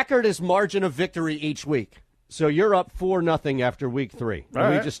 The record is margin of victory each week. So you're up 4-0 after week 3.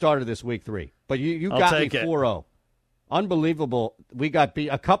 Right. We just started this week 3. But you got me 4-0. Unbelievable. We got beat.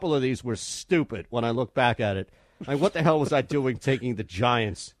 A couple of these were stupid when I look back at it. Like, what the hell was I doing taking the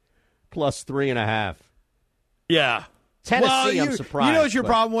Giants plus 3.5? Yeah. Tennessee, I'm surprised. You know what your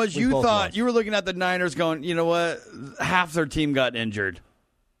problem was? You thought lost. you were looking at the Niners going, you know what? Half their team got injured.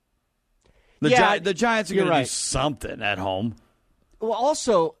 The Giants are going to do something at home. Well,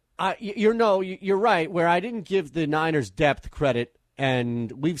 also, you're right, where I didn't give the Niners depth credit,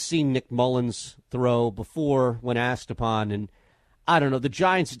 and we've seen Nick Mullins throw before when asked upon, and I don't know, the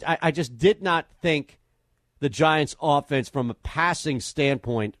Giants, I just did not think the Giants' offense from a passing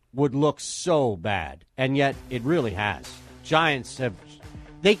standpoint would look so bad, and yet it really has. Giants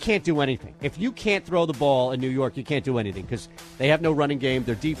they can't do anything. If you can't throw the ball in New York, you can't do anything because they have no running game.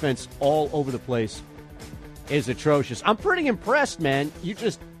 Their defense all over the place is atrocious. I'm pretty impressed, man. You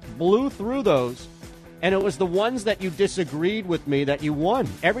just blew through those, and it was the ones that you disagreed with me that you won.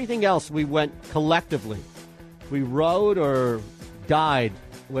 Everything else we went collectively. We rode or died,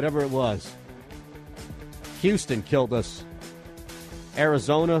 whatever it was. Houston killed us.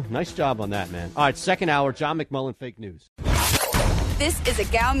 Arizona, nice job on that, man. All right, second hour, John McMullen, Fake News. This is a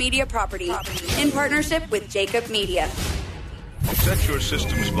Gow Media property in partnership with Jacob Media. Set your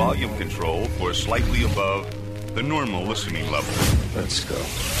system's volume control for slightly above the normal listening level. Let's go.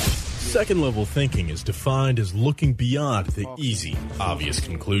 Second-level thinking is defined as looking beyond the easy, obvious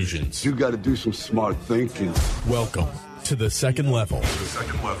conclusions. You got to do some smart thinking. Welcome to The Second Level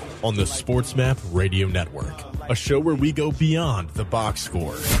on the SportsMap Radio Network, a show where we go beyond the box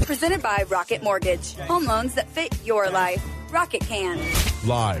score. Presented by Rocket Mortgage. Home loans that fit your life. Rocket can.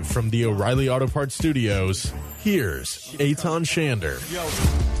 Live from the O'Reilly Auto Parts Studios, here's Eitan Shander.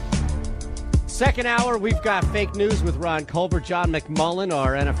 Second hour, we've got Fake News with Ron Culver, John McMullen,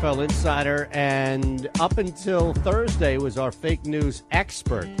 our NFL insider, and up until Thursday was our Fake News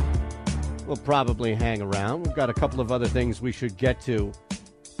expert. We'll probably hang around. We've got a couple of other things we should get to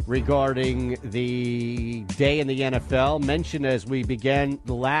regarding the day in the NFL. Mentioned as we began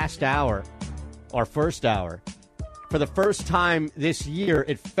the last hour, our first hour, for the first time this year,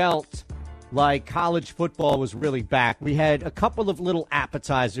 it felt like college football was really back. We had a couple of little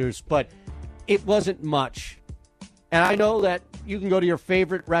appetizers, but it wasn't much. And I know that you can go to your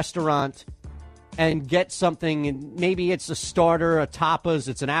favorite restaurant and get something, and maybe it's a starter, a tapas,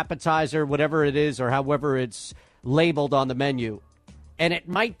 it's an appetizer, whatever it is, or however it's labeled on the menu. And it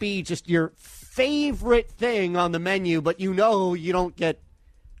might be just your favorite thing on the menu, but you know you don't get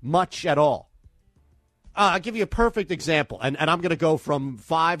much at all. I'll give you a perfect example, and I'm going to go from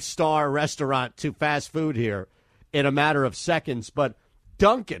 5-star restaurant to fast food here in a matter of seconds, but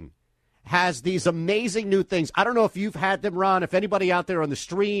Dunkin' has these amazing new things. I don't know if you've had them, Ron. If anybody out there on the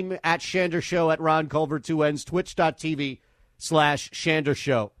stream, at Shander Show, at Ron Culver, 2 N's, twitch.tv/Shander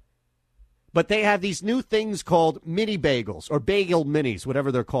Show. But they have these new things called mini bagels or bagel minis,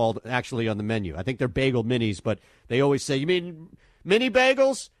 whatever they're called actually on the menu. I think they're bagel minis, but they always say, you mean mini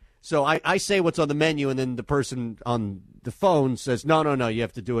bagels? So I say what's on the menu, and then the person on the phone says, no, you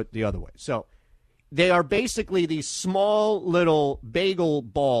have to do it the other way. So they are basically these small little bagel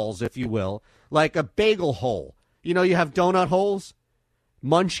balls, if you will, like a bagel hole. You know, you have donut holes,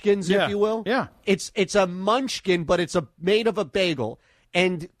 munchkins, if you will. Yeah. It's a munchkin, but it's made of a bagel,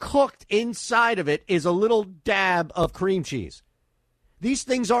 and cooked inside of it is a little dab of cream cheese. These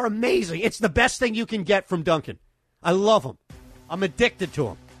things are amazing. It's the best thing you can get from Dunkin'. I love them. I'm addicted to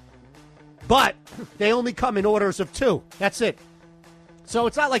them. But they only come in orders of 2. That's it. So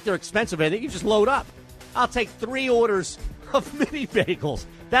it's not like they're expensive. You just load up. I'll take 3 orders of mini bagels.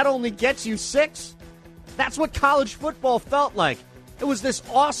 That only gets you 6. That's what college football felt like. It was this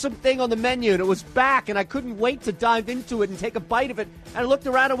awesome thing on the menu, and it was back, and I couldn't wait to dive into it and take a bite of it. And I looked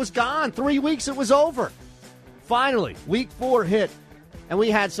around, it was gone. 3 weeks, it was over. Finally, week 4 hit, and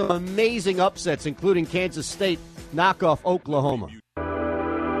we had some amazing upsets, including Kansas State knock off Oklahoma.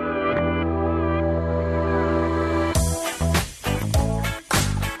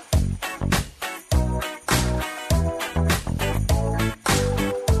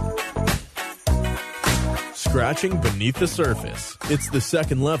 scratching beneath the surface. It's The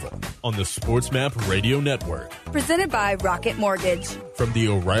Second Level on the SportsMap Radio Network. Presented by Rocket Mortgage. From the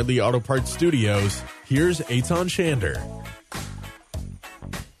O'Reilly Auto Parts Studios, here's Eitan Shander.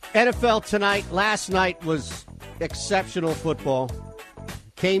 NFL tonight. Last night was exceptional football.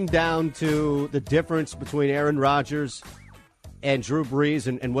 Came down to the difference between Aaron Rodgers and Drew Brees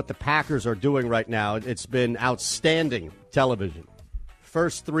and what the Packers are doing right now. It's been outstanding television.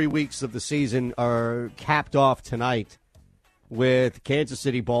 First 3 weeks of the season are capped off tonight with Kansas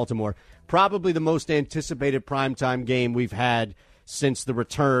City, Baltimore. Probably the most anticipated primetime game we've had since the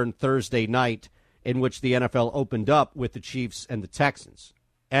return Thursday night in which the NFL opened up with the Chiefs and the Texans.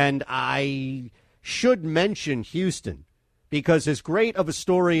 And I should mention Houston because as great of a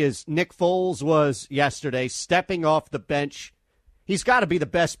story as Nick Foles was yesterday, stepping off the bench, he's got to be the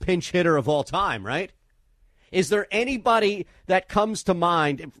best pinch hitter of all time, right? Is there anybody that comes to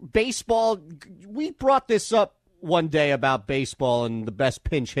mind? Baseball, we brought this up one day about baseball and the best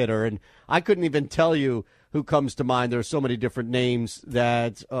pinch hitter, and I couldn't even tell you who comes to mind. There are so many different names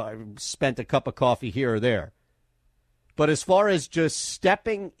that spent a cup of coffee here or there. But as far as just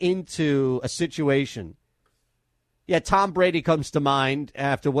stepping into a situation, yeah, Tom Brady comes to mind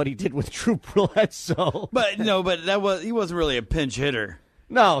after what he did with Drew Bledsoe. But he wasn't really a pinch hitter.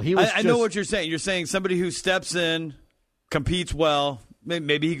 No, he was. I know what you're saying. You're saying somebody who steps in, competes well.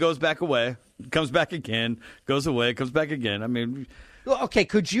 Maybe he goes back away, comes back again, goes away, comes back again. I mean, okay.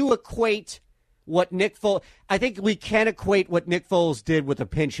 Could you equate what Nick Foles? I think we can equate what Nick Foles did with a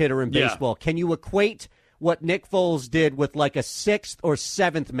pinch hitter in baseball. Yeah. Can you equate what Nick Foles did with like a sixth or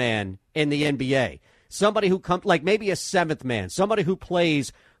seventh man in the NBA? Somebody who comes, like maybe a seventh man, somebody who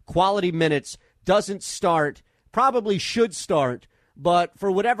plays quality minutes, doesn't start, probably should start, but for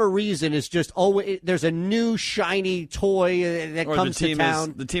whatever reason is just always there's a new shiny toy that comes to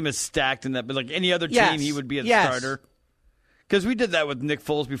town. The team is stacked in that, but like any other team, he would be a starter. Because we did that with Nick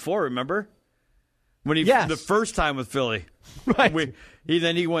Foles before, remember? When he the first time with Philly, right?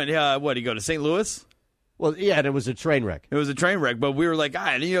 He went. He go to St. Louis? Well, yeah, and it was a train wreck. It was a train wreck, but we were like,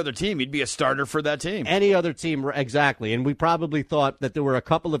 any other team, he'd be a starter for that team. Any other team, exactly. And we probably thought that there were a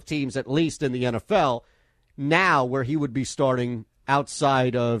couple of teams, at least in the NFL, now where he would be starting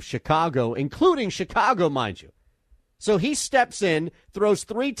outside of Chicago, including Chicago, mind you. So he steps in, throws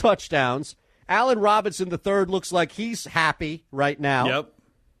 3 touchdowns. Allen Robinson III looks like he's happy right now. Yep.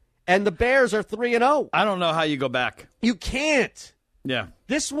 And the Bears are 3-0. I don't know how you go back. You can't. Yeah.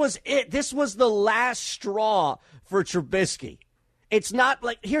 This was it. This was the last straw for Trubisky. It's not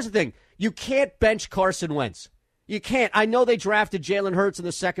like, here's the thing. You can't bench Carson Wentz. You can't. I know they drafted Jalen Hurts in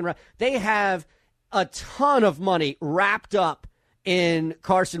the second round. They have a ton of money wrapped up in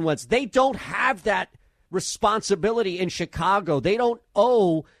Carson Wentz. They don't have that responsibility in Chicago. They don't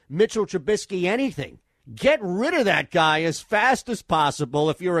owe Mitchell Trubisky anything. Get rid of that guy as fast as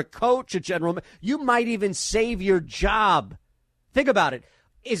possible. If you're a coach, a general, you might even save your job. Think about it.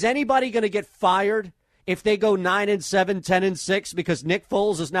 Is anybody going to get fired if they go 9-7, 10-6 because Nick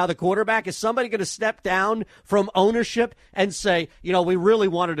Foles is now the quarterback? Is somebody going to step down from ownership and say, we really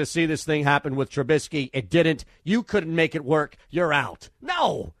wanted to see this thing happen with Trubisky. It didn't. You couldn't make it work. You're out.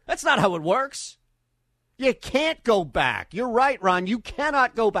 No, that's not how it works. You can't go back. You're right, Ron. You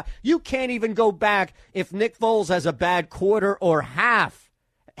cannot go back. You can't even go back if Nick Foles has a bad quarter or half.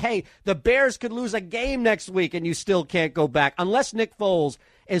 Hey, the Bears could lose a game next week and you still can't go back unless Nick Foles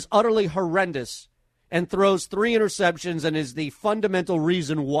is utterly horrendous and throws 3 interceptions and is the fundamental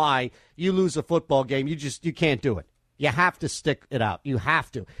reason why you lose a football game. You can't do it. You have to stick it out. You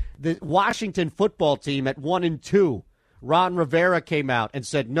have to. The Washington football team at 1-2, Ron Rivera came out and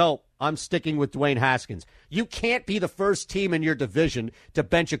said, no, I'm sticking with Dwayne Haskins. You can't be the first team in your division to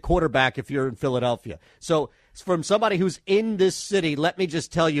bench a quarterback if you're in Philadelphia. So from somebody who's in this city, let me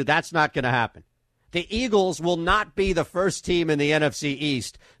just tell you that's not going to happen. The Eagles will not be the first team in the NFC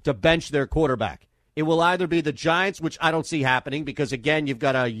East to bench their quarterback. It will either be the Giants, which I don't see happening because, again, you've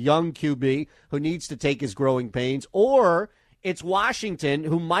got a young QB who needs to take his growing pains, or it's Washington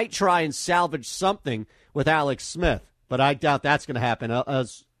who might try and salvage something with Alex Smith. But I doubt that's going to happen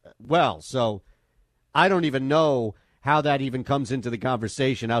as well. So I don't even know how that even comes into the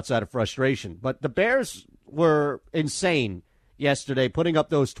conversation outside of frustration. But the Bears were insane yesterday, putting up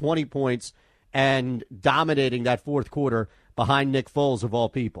those 20 points and dominating that fourth quarter behind Nick Foles, of all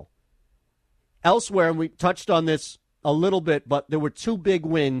people. Elsewhere, and we touched on this a little bit, but there were 2 big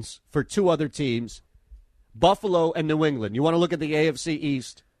wins for 2 other teams, Buffalo and New England. You want to look at the AFC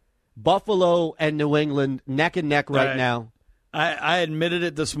East? Buffalo and New England neck and neck right now. I admitted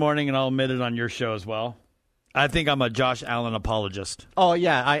it this morning, and I'll admit it on your show as well. I think I'm a Josh Allen apologist. Oh,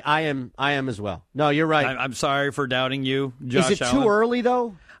 yeah, I am as well. No, you're right. I'm sorry for doubting you, Josh Is it Allen. too early,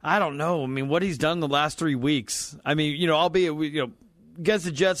 though? I don't know. I mean, what he's done the last 3 weeks. I mean, albeit, against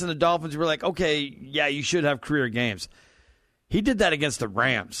the Jets and the Dolphins, we're like, okay, yeah, you should have career games. He did that against the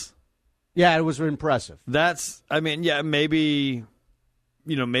Rams. Yeah, it was impressive. Maybe,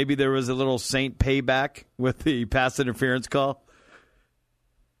 maybe there was a little Saint payback with the pass interference call.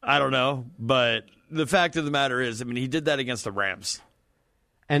 I don't know, but the fact of the matter is, he did that against the Rams.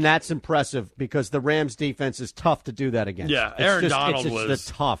 And that's impressive because the Rams defense is tough to do that against. Yeah, Aaron Donald was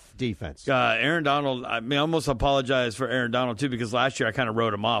a tough defense. Aaron Donald, I almost apologize for Aaron Donald, too, because last year I kind of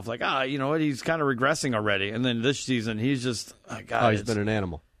wrote him off. Like, you know what, he's kind of regressing already. And then this season, he's just, he's been an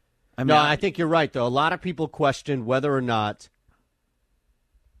animal. I think you're right, though. A lot of people question whether or not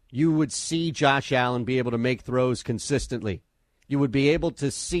you would see Josh Allen be able to make throws consistently. You would be able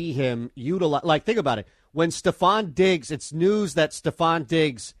to see him utilize. Like, think about it. When Stephon Diggs, it's news that Stephon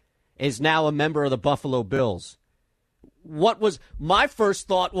Diggs is now a member of the Buffalo Bills. My first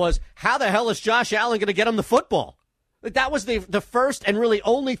thought was, how the hell is Josh Allen going to get him the football? That was the first and really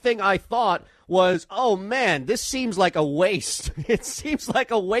only thing I thought was, oh, man, this seems like a waste. It seems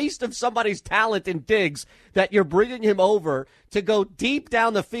like a waste of somebody's talent in Diggs that you're bringing him over to go deep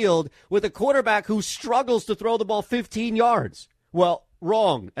down the field with a quarterback who struggles to throw the ball 15 yards. Well,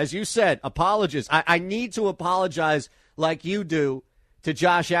 wrong. As you said, apologies. I need to apologize like you do to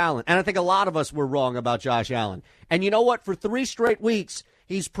Josh Allen. And I think a lot of us were wrong about Josh Allen. And you know what? For 3 straight weeks,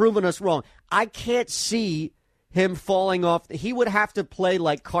 he's proven us wrong. I can't see him falling off. He would have to play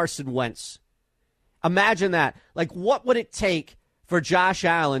like Carson Wentz. Imagine that. Like, what would it take for Josh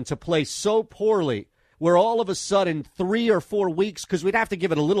Allen to play so poorly where all of a sudden 3 or 4 weeks, because we'd have to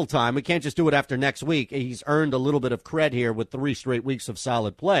give it a little time. We can't just do it after next week. He's earned a little bit of cred here with 3 straight weeks of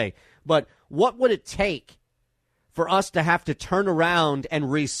solid play. But what would it take for us to have to turn around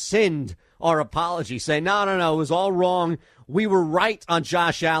and rescind our apology, say, no, it was all wrong. We were right on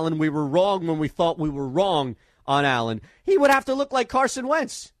Josh Allen. We were wrong when we thought we were wrong on Allen. He would have to look like Carson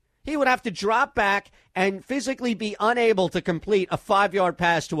Wentz. He would have to drop back and physically be unable to complete a 5-yard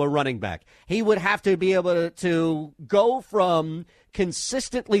pass to a running back. He would have to be able to go from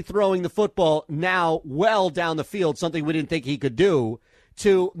consistently throwing the football now well down the field, something we didn't think he could do,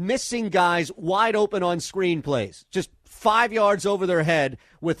 to missing guys wide open on screen plays, just 5 yards over their head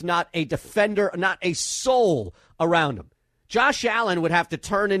with not a defender, not a soul around him. Josh Allen would have to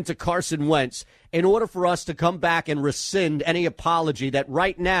turn into Carson Wentz in order for us to come back and rescind any apology that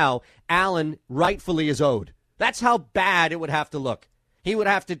right now Allen rightfully is owed. That's how bad it would have to look. He would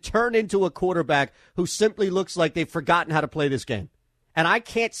have to turn into a quarterback who simply looks like they've forgotten how to play this game. And I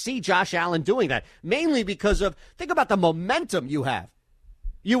can't see Josh Allen doing that, mainly because of, think about the momentum you have.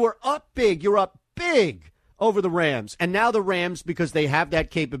 You were up big. You're up big over the Rams. And now the Rams, because they have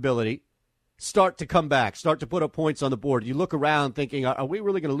that capability, start to come back, start to put up points on the board. You look around thinking, are we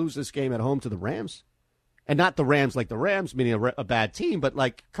really going to lose this game at home to the Rams? And not the Rams like the Rams, meaning a bad team, but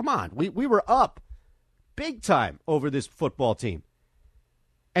like, come on. We were up big time over this football team.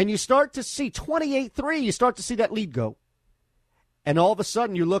 And you start to see 28-3, you start to see that lead go. And all of a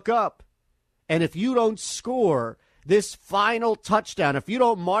sudden you look up, and if you don't score this final touchdown, if you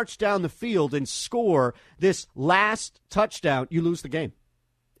don't march down the field and score this last touchdown, you lose the game.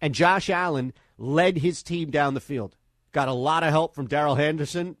 And Josh Allen led his team down the field. Got a lot of help from Darrell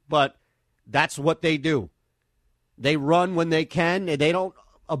Henderson, but that's what they do. They run when they can, and they don't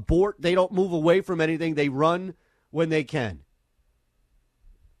abort. They don't move away from anything. They run when they can.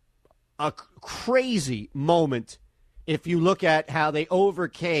 A crazy moment if you look at how they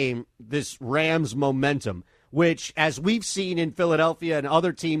overcame this Rams momentum, which, as we've seen in Philadelphia and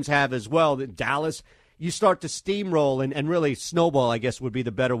other teams have as well, in Dallas, you start to steamroll and really snowball, I guess would be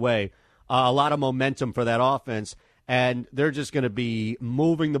the better way. A lot of momentum for that offense, and they're just going to be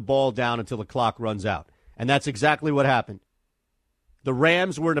moving the ball down until the clock runs out. And that's exactly what happened. The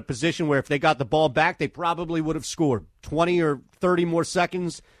Rams were in a position where if they got the ball back, they probably would have scored. 20 or 30 more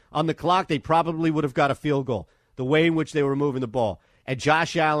seconds on the clock, they probably would have got a field goal, the way in which they were moving the ball. And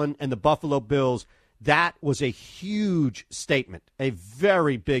Josh Allen and the Buffalo Bills, that was a huge statement, a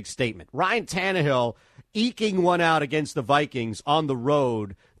very big statement. Ryan Tannehill eking one out against the Vikings on the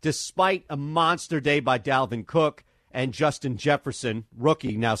road, despite a monster day by Dalvin Cook and Justin Jefferson,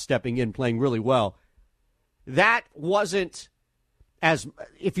 rookie, now stepping in, playing really well. That wasn't as,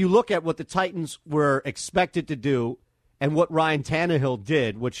 if you look at what the Titans were expected to do and what Ryan Tannehill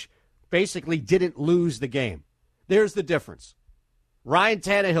did, which basically didn't lose the game. There's the difference. Ryan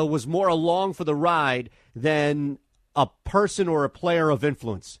Tannehill was more along for the ride than a person or a player of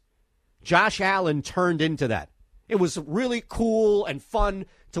influence. Josh Allen turned into that. It was really cool and fun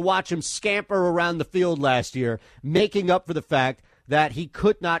to watch him scamper around the field last year, making up for the fact that he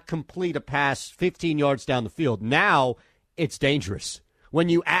could not complete a pass 15 yards down the field. Now it's dangerous. When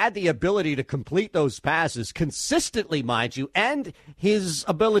you add the ability to complete those passes consistently, mind you, and his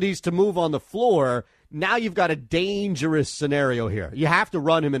abilities to move on the floor, now you've got a dangerous scenario here. You have to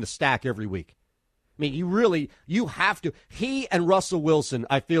run him in a stack every week. I mean, you have to. He and Russell Wilson,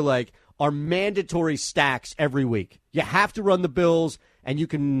 I feel like, are mandatory stacks every week. You have to run the Bills, and you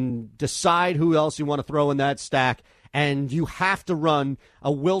can decide who else you want to throw in that stack, and you have to run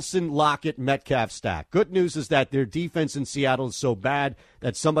a Wilson, Lockett, Metcalf stack. Good news is that their defense in Seattle is so bad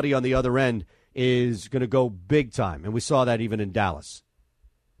that somebody on the other end is going to go big time, and we saw that even in Dallas.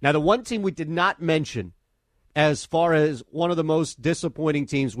 Now, the one team we did not mention as far as one of the most disappointing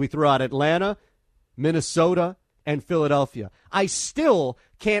teams, we threw out Atlanta, Minnesota, and Philadelphia. I still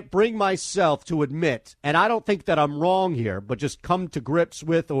can't bring myself to admit, and I don't think that I'm wrong here, but just come to grips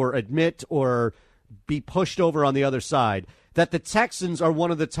with or admit or be pushed over on the other side, that the Texans are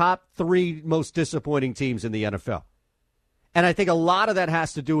one of the top 3 most disappointing teams in the NFL. And I think a lot of that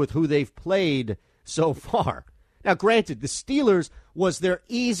has to do with who they've played so far. Now, granted, the Steelers was their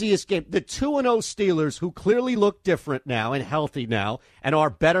easiest game. The 2-0 Steelers, who clearly look different now and healthy now and are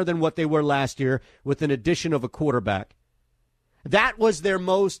better than what they were last year with an addition of a quarterback. That was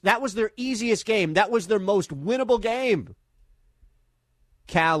their easiest game. That was their most winnable game.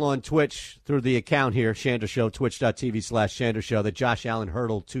 Cal on Twitch through the account here, Shander Show, twitch.tv/Shander Show, that Josh Allen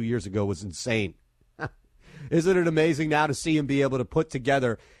hurdled 2 years ago was insane. Isn't it amazing now to see him be able to put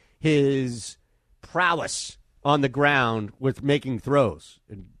together his prowess on the ground with making throws?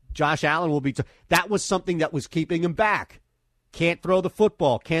 And Josh Allen will be that was something that was keeping him back. Can't throw the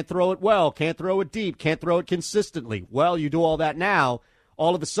football, can't throw it well, can't throw it deep, can't throw it consistently. Well, you do all that now,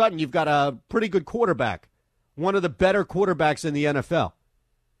 all of a sudden you've got a pretty good quarterback, one of the better quarterbacks in the NFL.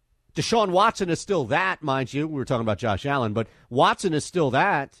 Deshaun Watson is still that, mind you. We were talking about Josh Allen, but Watson is still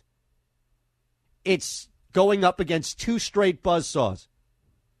that. It's going up against 2 straight buzzsaws.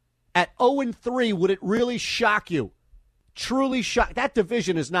 At 0-3, would it really shock you? Truly shock? That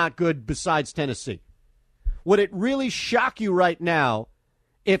division is not good besides Tennessee. Would it really shock you right now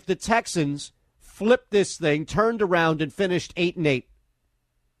if the Texans flipped this thing, turned around, and finished 8-8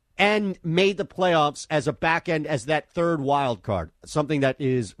 and made the playoffs as a back end, as that third wild card, something that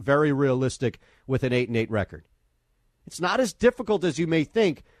is very realistic with an 8-8 record? It's not as difficult as you may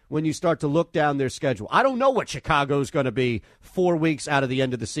think when you start to look down their schedule. I don't know what Chicago's going to be 4 weeks out of the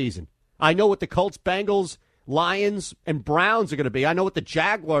end of the season. I know what the Colts, Bengals, Lions, and Browns are going to be. I know what the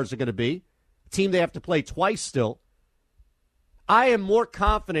Jaguars are going to be, a team they have to play twice still. I am more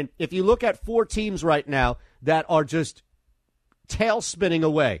confident if you look at 4 teams right now that are just tail spinning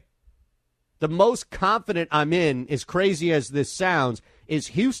away. The most confident I'm in, as crazy as this sounds, is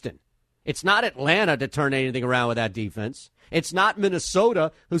Houston. It's not Atlanta to turn anything around with that defense. It's not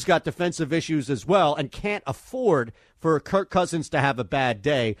Minnesota, who's got defensive issues as well and can't afford for Kirk Cousins to have a bad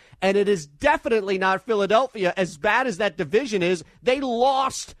day. And it is definitely not Philadelphia. As bad as that division is, they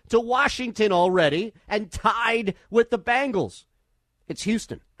lost to Washington already and tied with the Bengals. It's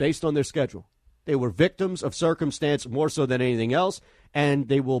Houston, based on their schedule. They were victims of circumstance more so than anything else, and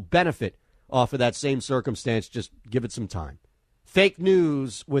they will benefit off of that same circumstance. Just give it some time. Fake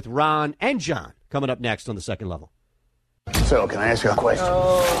news with Ron and John coming up next on The Second Level. So, can I ask you a question?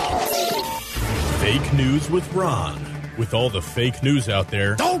 Fake news with Ron. With all the fake news out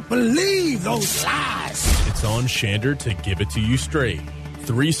there, don't believe those lies. It's on Shander to give it to you straight.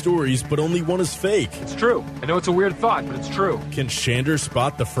 3 stories, but only one is fake. It's true. I know it's a weird thought, but it's true. Can Shander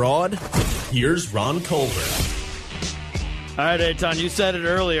spot the fraud? Here's Ron Culver. All right, Eitan, you said it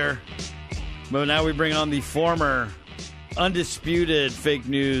earlier, but now we bring on the former undisputed fake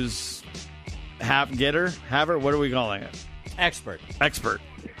news haver. What are we calling it? Expert.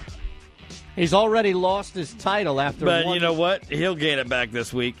 He's already lost his title after But you know what? He'll gain it back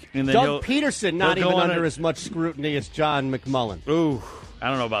this week. And then Doug Peterson not even under as much scrutiny as John McMullen. Ooh, I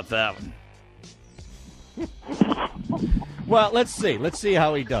don't know about that one. Well, let's see. Let's see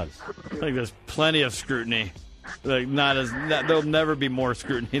how he does. I think there's plenty of scrutiny. Like there'll never be more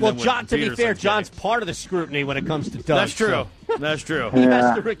scrutiny. Well, than John. To be fair, John's part of the scrutiny when it comes to Doug. That's true. So. That's true. He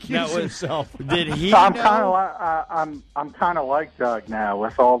has to recuse himself. Did he? So I'm kind of like Doug now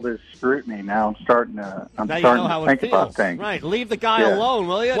with all this scrutiny. Now I'm starting to think about things. Right. Leave the guy alone,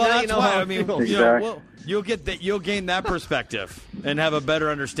 will you? Well, now that's you know why. how I mean, exactly. You'll gain that perspective and have a better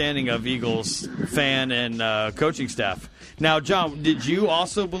understanding of Eagles fan and coaching staff. Now, John, did you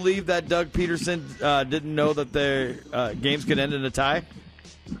also believe that Doug Peterson didn't know that the games could end in a tie?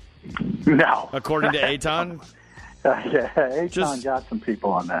 No. According to Aton? Yeah, Aton got some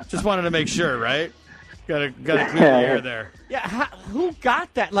people on that. Just wanted to make sure, right? Got to clear the air there. Yeah, who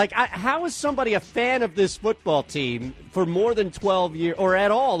got that? Like, how is somebody a fan of this football team for more than 12 years or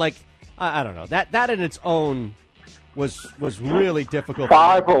at all? Like, I don't know. That in its own was really difficult.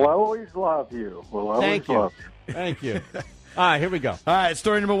 Five will always love you. Will always love you. Thank you. All right, here we go. All right,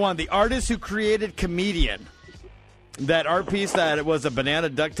 story number 1. The artist who created Comedian, that art piece that it was a banana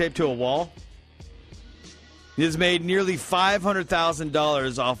duct taped to a wall, has made nearly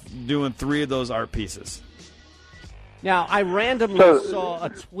 $500,000 off doing 3 of those art pieces. Now, I randomly saw a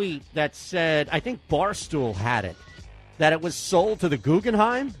tweet that said, I think Barstool had it, that it was sold to the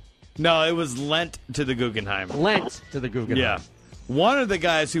Guggenheim? No, it was lent to the Guggenheim. Lent to the Guggenheim. Yeah. One of the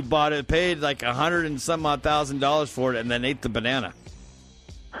guys who bought it paid like $100,000 and some odd for it and then ate the banana.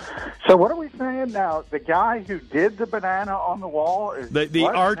 So what are we saying now? The guy who did the banana on the wall is the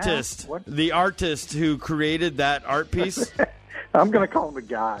artist. The artist who created that art piece. I'm going to call him a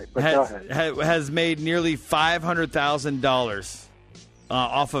guy, but go ahead. Has made nearly $500,000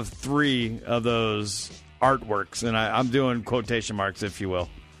 off of 3 of those artworks, and I'm doing quotation marks, if you will.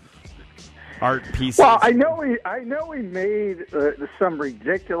 Art pieces. Well, I know he made some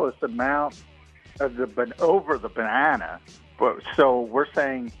ridiculous amount of over the banana. So we're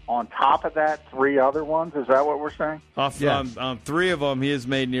saying on top of that, 3 other ones? Is that what we're saying? Off 3 of them, he has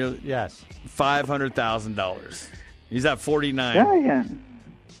made nearly $500,000. He's at 49. Yeah.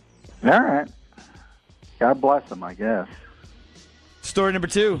 All right. God bless him, I guess. Story number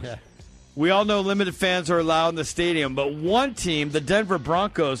 2. Yeah. We all know limited fans are allowed in the stadium, but one team, the Denver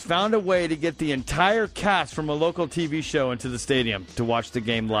Broncos, found a way to get the entire cast from a local TV show into the stadium to watch the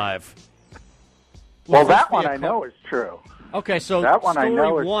game live. Well, that one I know is true. Okay, so that one I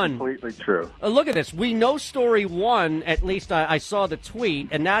know is one, completely true. Look at this. We know story 1, at least I saw the tweet,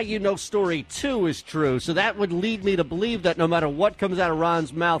 and now you know story 2 is true. So that would lead me to believe that no matter what comes out of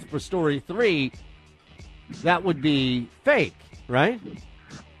Ron's mouth for story 3, that would be fake, right?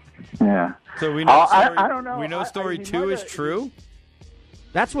 Yeah. So we know I don't know. We know story 2 is true?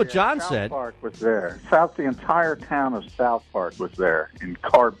 That's what John said. South Park was there. The entire town of South Park was there in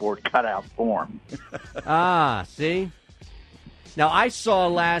cardboard cutout form. See? Now, I saw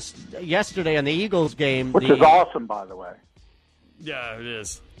yesterday on the Eagles game. Which is awesome, by the way. Yeah, it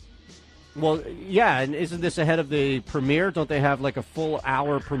is. Well, yeah, and isn't this ahead of the premiere? Don't they have like a full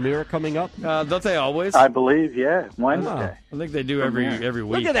hour premiere coming up? Don't they always? I believe, Wednesday. I think they do every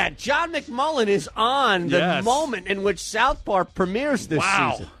week. Look at that. John McMullen is on the moment in which South Park premieres this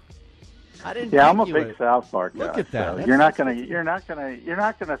season. I didn't. Yeah, I'm a big South Park guy. Look at that. So you're not gonna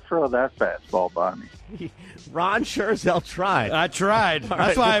throw that fastball by me. Ron Scherzel tried. I tried.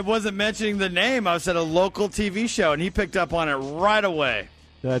 That's why I wasn't mentioning the name. I was at a local TV show, and he picked up on it right away.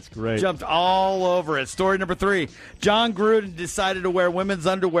 That's great. Jumped all over it. Story number 3. John Gruden decided to wear women's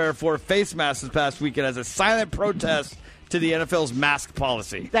underwear for a face mask this past weekend as a silent protest to the NFL's mask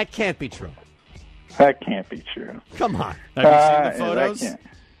policy. That can't be true. That can't be true. Come on. Have you seen the photos?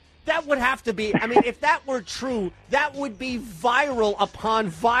 That would have to be, I mean, if that were true, that would be viral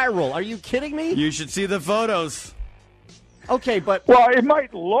upon viral. Are you kidding me? You should see the photos. Okay, but... Well, it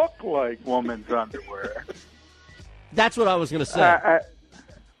might look like women's underwear. That's what I was going to say.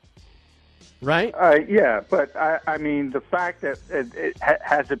 Right? Yeah, but I mean, the fact that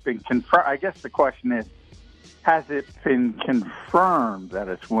has it been confirmed? I guess the question is, has it been confirmed that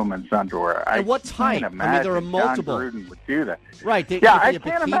it's women's underwear? And what type? I mean, there are multiple. John Gruden would do that. Right. It could be a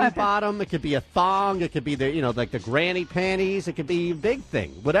bikini bottom. It could be a thong. It could be like the granny panties. It could be a big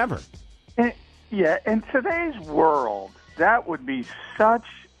thing. Whatever. Yeah. In today's world, that would be such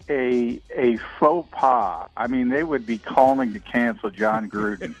a faux pas. I mean, they would be calling to cancel John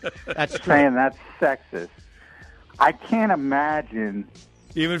Gruden. That's true. Saying that's sexist. I can't imagine.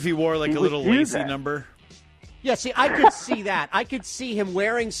 Even if he wore like a little lacy number. Yeah, see, I could see that. I could see him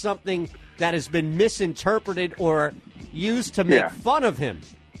wearing something that has been misinterpreted or used to make fun of him.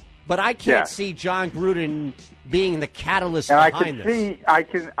 But I can't see John Gruden being the catalyst behind this. I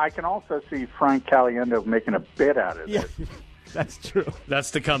can also see Frank Caliendo making a bit out of this. That's true. That's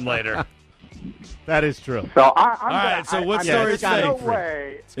to come later. That is true. So all right. So what story is fake? No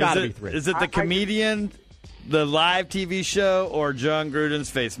way. It's got to be 3. Is it the comedian, the live TV show, or John Gruden's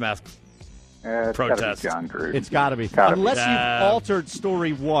face mask protest? John Gruden. It's got to be. Unless you've altered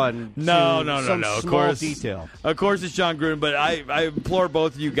story 1. No. Of course, detail. Of course, it's John Gruden. But I implore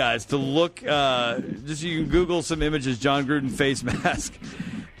both of you guys to look. Just you can Google some images. John Gruden face mask.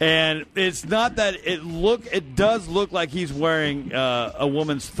 And it's not that it does look like he's wearing a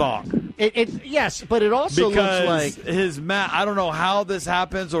woman's thong. Yes, but it also because looks like his mat. I don't know how this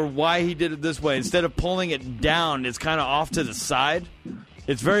happens or why he did it this way. Instead of pulling it down, it's kind of off to the side.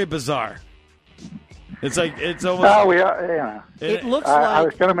 It's very bizarre. It's like it's almost. Oh, yeah. It looks like I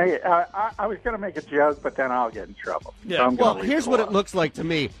was going to make a joke, but then I'll get in trouble. Yeah. So well, here's what it looks like to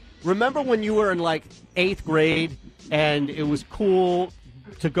me. Remember when you were in like 8th grade and it was cool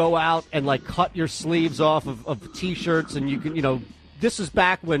to go out and like cut your sleeves off of T-shirts, and you can, this is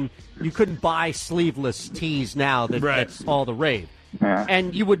back when you couldn't buy sleeveless tees. Now that's all the rave. Yeah.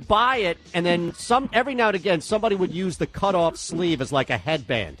 And you would buy it, and then every now and again somebody would use the cut off sleeve as like a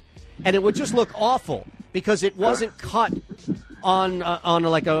headband. And it would just look awful because it wasn't cut on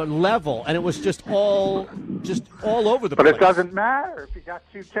like a level, and it was just all over the place. But it doesn't matter if you got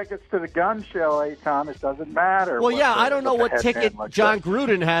 2 tickets to the gun show, Aton. It doesn't matter. Well, I don't know what ticket John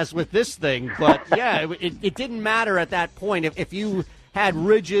Gruden has with this thing, but yeah, it didn't matter at that point. If you had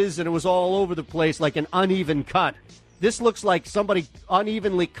ridges and it was all over the place like an uneven cut, this looks like somebody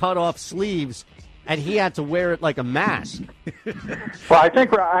unevenly cut off sleeves. And he had to wear it like a mask. Well, I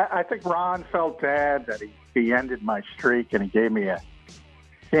think Ron felt bad that he ended my streak, and he gave me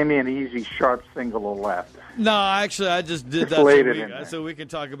an easy, sharp single to left. No, actually, I just did that so we can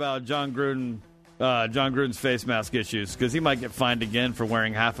talk about John Gruden's face mask issues, because he might get fined again for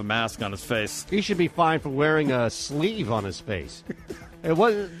wearing half a mask on his face. He should be fined for wearing a sleeve on his face.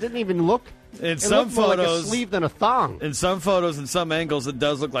 Didn't even look. In some looked more photos, like a sleeve than a thong. In some photos, in some angles, it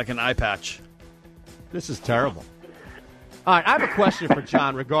does look like an eye patch. This is terrible. All right, I have a question for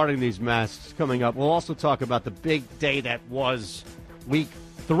John regarding these masks coming up. We'll also talk about the big day that was Week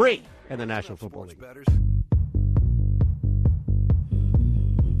 3 in the National Football League.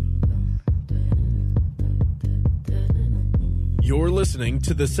 You're listening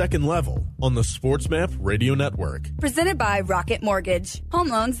to The Second Level on the SportsMap Radio Network. Presented by Rocket Mortgage. Home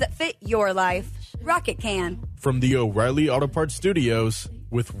loans that fit your life. Rocket can. From the O'Reilly Auto Parts Studios,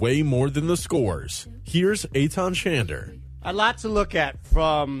 with way more than the scores, here's Eitan Shander. A lot to look at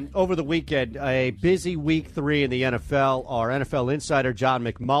from over the weekend. A busy Week 3 in the NFL. Our NFL insider, John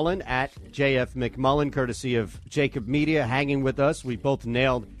McMullen, at JF McMullen, courtesy of Jacob Media, hanging with us. We both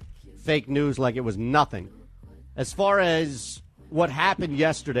nailed fake news like it was nothing. As far as what happened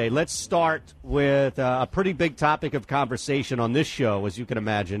yesterday, let's start with a pretty big topic of conversation on this show, as you can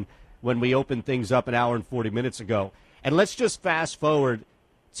imagine, when we opened things up an hour and 40 minutes ago. And let's just fast forward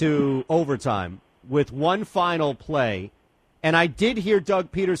to overtime with one final play. And I did hear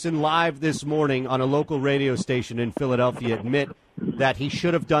Doug Peterson live this morning on a local radio station in Philadelphia admit that he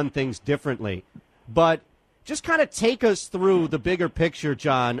should have done things differently. But just kind of take us through the bigger picture,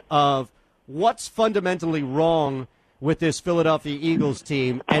 John, of what's fundamentally wrong with this Philadelphia Eagles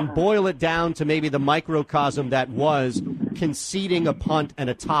team, and boil it down to maybe the microcosm that was conceding a punt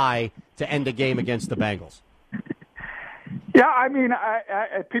and a tie to end a game against the Bengals. Yeah, I mean,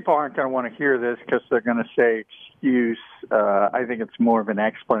 people aren't going to want to hear this because they're going to say excuse. I think it's more of an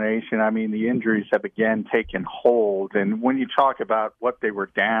explanation. I mean, the injuries have again taken hold. And when you talk about what they were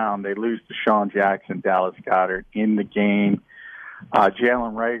down, they lose to Deshaun Jackson, Dallas Goedert in the game.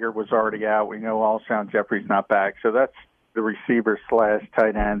 Jalen Reagor was already out. We know Alshon Jeffrey's not back. So that's the receiver /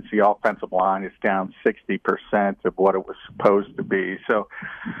 tight ends. The offensive line is down 60% of what it was supposed to be. So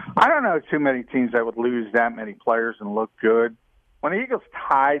I don't know too many teams that would lose that many players and look good. When the Eagles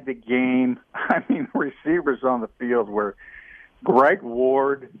tied the game, I mean, receivers on the field were Greg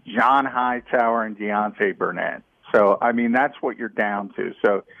Ward, John Hightower, and Deontay Burnett. So, I mean, that's what you're down to.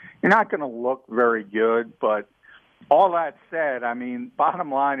 So you're not going to look very good. But all that said, I mean,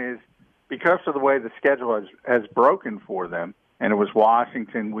 bottom line is, because of the way the schedule has broken for them, and it was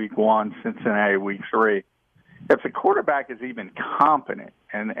Washington Week 1, Cincinnati Week 3, if the quarterback is even competent,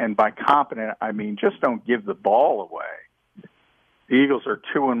 and by competent I mean just don't give the ball away, the Eagles are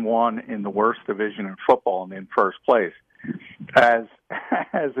 2-1 in the worst division in football and in first place. As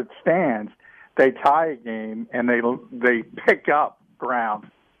it stands, they tie a game and they pick up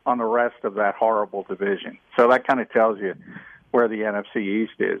ground on the rest of that horrible division. So that kind of tells you where the NFC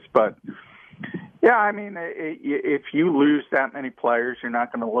East is. But, yeah, I mean, if you lose that many players, you're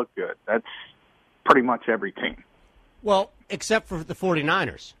not going to look good. That's pretty much every team. Well, except for the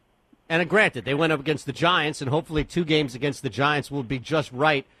 49ers. And granted, they went up against the Giants, and hopefully 2 games against the Giants will be just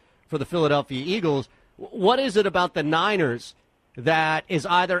right for the Philadelphia Eagles. What is it about the Niners that is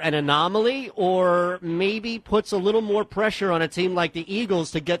either an anomaly or maybe puts a little more pressure on a team like the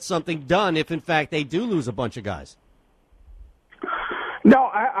Eagles to get something done if, in fact, they do lose a bunch of guys? No,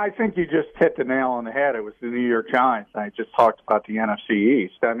 I think you just hit the nail on the head. It was the New York Giants. I just talked about the NFC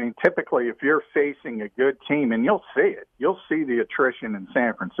East. I mean, typically, if you're facing a good team, and you'll see it, you'll see the attrition in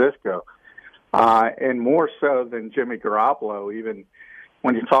San Francisco, and more so than Jimmy Garoppolo, even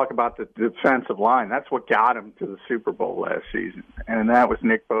when you talk about the defensive line. That's what got him to the Super Bowl last season, and that was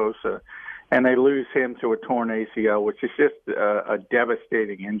Nick Bosa. And they lose him to a torn ACL, which is just a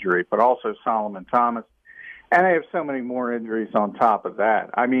devastating injury, but also Solomon Thomas. And they have so many more injuries on top of that.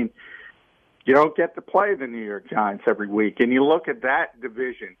 I mean, you don't get to play the New York Giants every week. And you look at that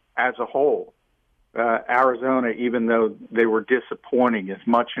division as a whole. Arizona, even though they were disappointing, is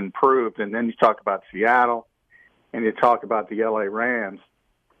much improved. And then you talk about Seattle and you talk about the LA Rams.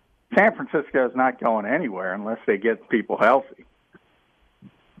 San Francisco is not going anywhere unless they get people healthy.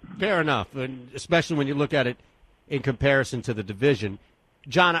 Fair enough, and especially when you look at it in comparison to the division.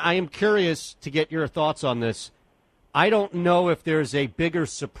 John, I am curious to get your thoughts on this. I don't know if there's a bigger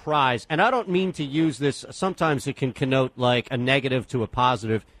surprise, and I don't mean to use this. Sometimes it can connote like a negative to a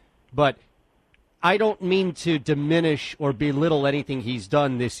positive, but I don't mean to diminish or belittle anything he's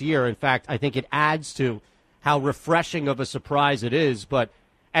done this year. In fact, I think it adds to how refreshing of a surprise it is. But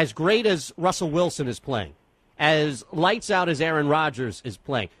as great as Russell Wilson is playing, as lights out as Aaron Rodgers is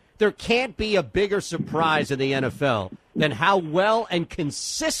playing, there can't be a bigger surprise in the NFL than how well and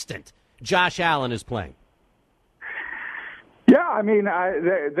consistent Josh Allen is playing. Yeah, I mean,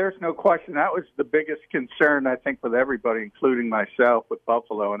 there's no question. That was the biggest concern, I think, with everybody, including myself, with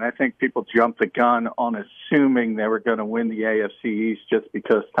Buffalo. And I think people jumped the gun on assuming they were going to win the AFC East just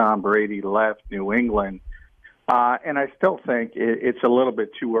because Tom Brady left New England. And I still think it's a little bit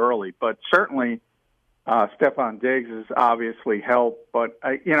too early. But certainly Stephon Diggs has obviously helped. But,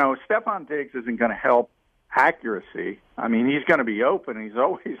 Stephon Diggs isn't going to help accuracy. I mean, he's going to be open. He's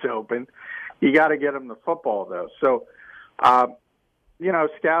always open. You got to get him the football, though. So,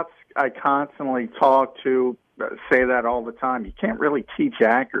 scouts I constantly talk to say that all the time. You can't really teach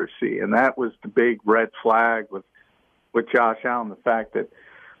accuracy, and that was the big red flag with Josh Allen, the fact that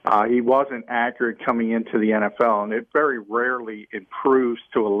he wasn't accurate coming into the NFL, and it very rarely improves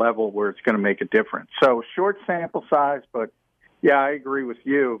to a level where it's going to make a difference. So short sample size, but, yeah, I agree with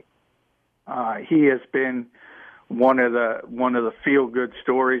you. He has been one of the feel-good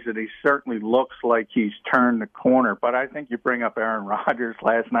stories, and he certainly looks like he's turned the corner. But I think you bring up Aaron Rodgers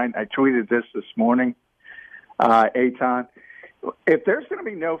last night. I tweeted this morning, Eitan. If there's going to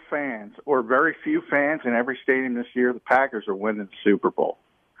be no fans or very few fans in every stadium this year, the Packers are winning the Super Bowl.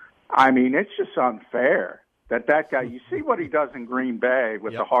 I mean, it's just unfair that guy, you see what he does in Green Bay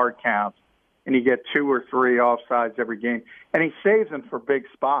with the hard counts, and he get 2 or 3 offsides every game, and he saves them for big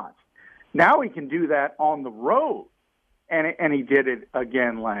spots. Now he can do that on the road, and he did it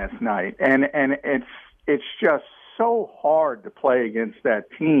again last night. And it's just so hard to play against that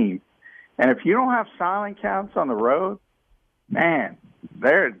team. And if you don't have silent counts on the road, man,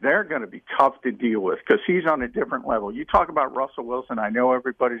 they're going to be tough to deal with because he's on a different level. You talk about Russell Wilson. I know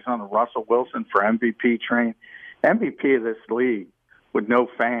everybody's on the Russell Wilson for MVP train. MVP of this league with no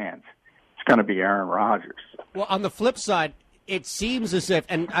fans, it's going to be Aaron Rodgers. Well, on the flip side, it seems as if,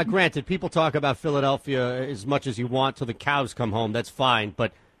 and granted, people talk about Philadelphia as much as you want till the cows come home. That's fine.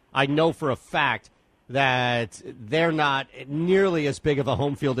 But I know for a fact that they're not nearly as big of a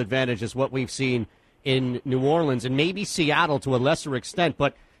home field advantage as what we've seen in New Orleans and maybe Seattle to a lesser extent.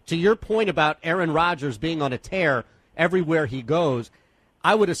 But to your point about Aaron Rodgers being on a tear everywhere he goes,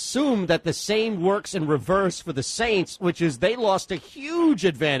 I would assume that the same works in reverse for the Saints, which is they lost a huge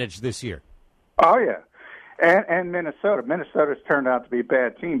advantage this year. Oh, yeah. And Minnesota. Minnesota's turned out to be a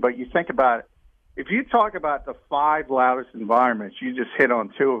bad team, but you think about it. If you talk about the 5 loudest environments, you just hit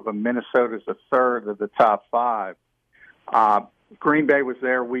on 2 of them. Minnesota's a third of the top 5. Green Bay was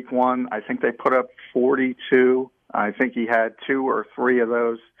there week 1. I think they put up 42. I think he had 2 or 3 of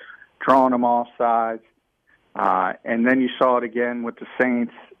those, drawing them off sides. And then you saw it again with the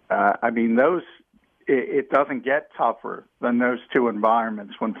Saints. It doesn't get tougher than those 2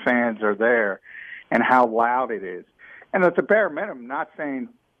 environments when fans are there and how loud it is. And at the bare minimum, not saying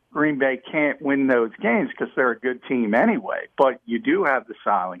Green Bay can't win those games because they're a good team anyway, but you do have the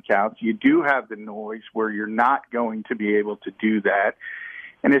silent counts. You do have the noise where you're not going to be able to do that.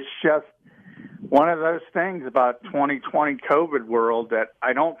 And it's just one of those things about 2020 COVID world that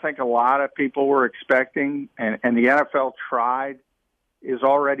I don't think a lot of people were expecting, and the NFL is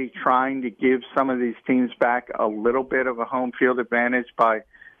already trying to give some of these teams back a little bit of a home field advantage by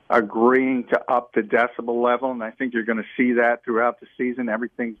agreeing to up the decibel level, and I think you're going to see that throughout the season.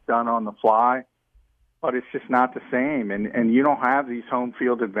 Everything's done on the fly, but it's just not the same, and you don't have these home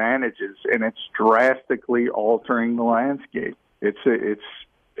field advantages, and it's drastically altering the landscape.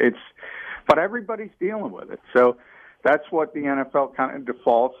 But everybody's dealing with it. So that's what the NFL kind of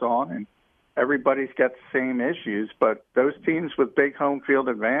defaults on, and everybody's got the same issues. But those teams with big home field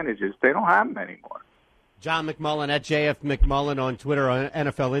advantages, they don't have them anymore. John McMullen at JF McMullen on Twitter on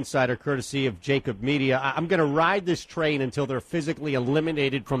NFL Insider, courtesy of Jacob Media. I'm going to ride this train until they're physically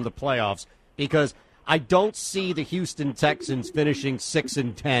eliminated from the playoffs, because I don't see the Houston Texans finishing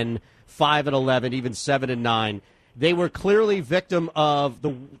 6-10, 5-11, even 7-9. They were clearly victim of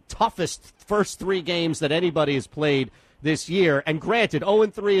the toughest first three games that anybody has played this year. And granted,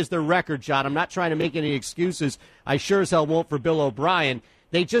 0-3 is their record, John. I'm not trying to make any excuses. I sure as hell won't for Bill O'Brien.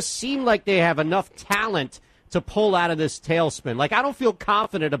 They just seem like they have enough talent to pull out of this tailspin. Like, I don't feel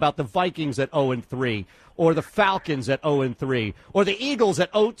confident about the Vikings at 0-3 or the Falcons at 0-3 or the Eagles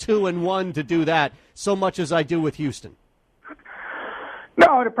at 0-2-1 to do that so much as I do with Houston.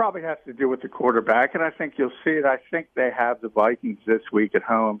 No, it probably has to do with the quarterback, and I think you'll see it. I think they have the Vikings this week at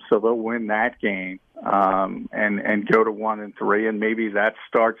home, so they'll win that game and go to 1-3, and maybe that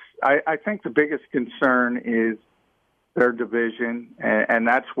starts. I think the biggest concern is their division, and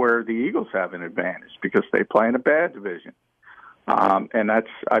that's where the Eagles have an advantage because they play in a bad division. And that's,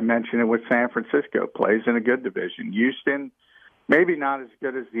 I mentioned it with San Francisco, plays in a good division. Houston, maybe not as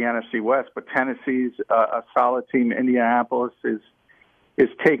good as the NFC West, but Tennessee's a solid team. Indianapolis is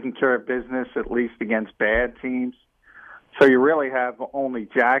taking care of business, at least against bad teams. So you really have only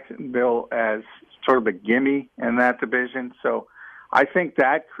Jacksonville as sort of a gimme in that division. So I think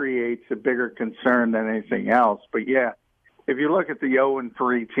that creates a bigger concern than anything else. But, yeah, if you look at the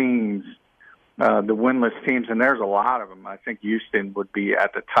 0-3 teams, the winless teams, and there's a lot of them, I think Houston would be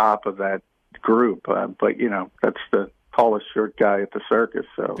at the top of that group. But, you know, that's the tallest short guy at the circus,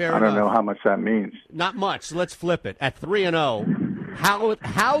 so I don't know how much that means. Not much. Let's flip it. At 3-0,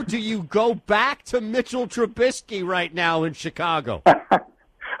 how do you go back to Mitchell Trubisky right now in Chicago?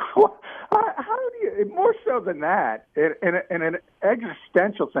 Well, how do you, more so than that, in an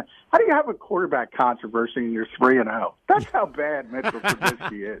existential sense, how do you have a quarterback controversy and you're 3-0? That's how bad Mitchell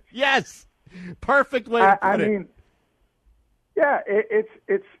Trubisky is. Yes, perfect way to put it. I mean, yeah,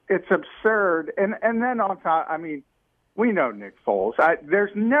 it's absurd, and then on top, I mean, we know Nick Foles.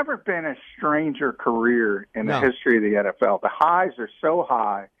 There's never been a stranger career in the history of the NFL. The highs are so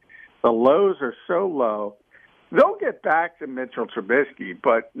high, the lows are so low. They'll get back to Mitchell Trubisky,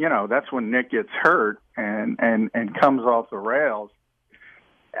 but, you know, that's when Nick gets hurt and comes off the rails.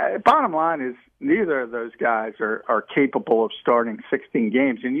 Bottom line is neither of those guys are capable of starting 16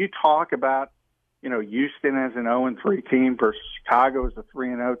 games. And you talk about, you know, Houston as an 0-3 team versus Chicago as a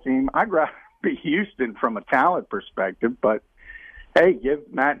 3-0 team. I'd rather be Houston from a talent perspective, but hey,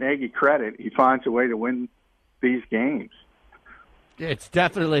 give Matt Nagy credit. He finds a way to win these games. It's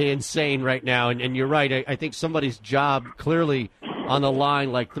definitely insane right now, and you're right. I think somebody's job clearly on the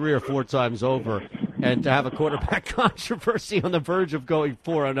line like 3 or 4 times over, and to have a quarterback controversy on the verge of going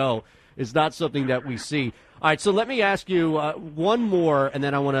 4-0 is not something that we see. All right, so let me ask you one more, and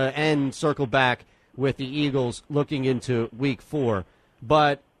then I want to circle back with the Eagles looking into Week 4.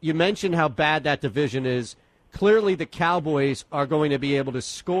 But you mentioned how bad that division is. Clearly the Cowboys are going to be able to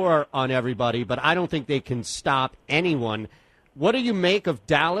score on everybody, but I don't think they can stop anyone. What do you make of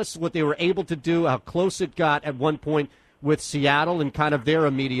Dallas, what they were able to do, how close it got at one point with Seattle, and kind of their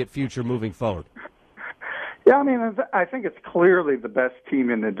immediate future moving forward? Yeah, I mean, I think it's clearly the best team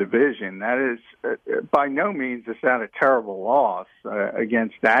in the division. That is, by no means is that a terrible loss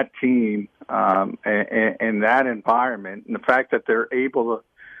against that team in that environment. And the fact that they're able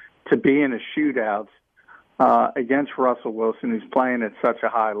to be in a shootout against Russell Wilson, who's playing at such a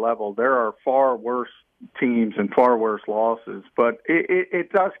high level. There are far worse teams and far worse losses. But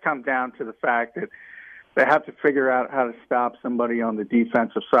it does come down to the fact that they have to figure out how to stop somebody on the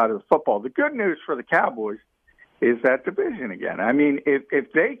defensive side of the football. The good news for the Cowboys is that division again. I mean,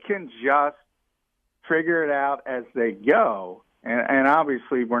 if they can just figure it out as they go, and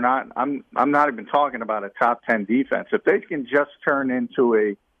obviously I'm not even talking about a top 10 defense. If they can just turn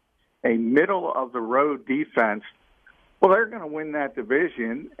into a middle of the road defense, well, they're going to win that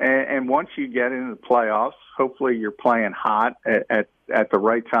division. And once you get into the playoffs, hopefully you're playing hot at the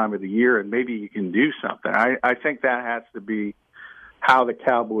right time of the year, and maybe you can do something. I think that has to be how the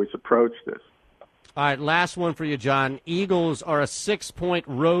Cowboys approach this. All right, last one for you, John. Eagles are a 6-point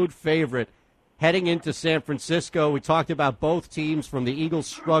road favorite heading into San Francisco. We talked about both teams, from the Eagles'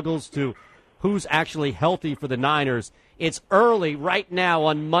 struggles to who's actually healthy for the Niners. It's early right now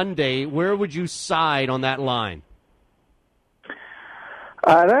on Monday. Where would you side on that line?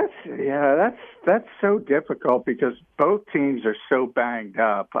 That's that's so difficult because both teams are so banged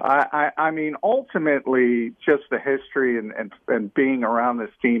up. I mean, ultimately, just the history and being around this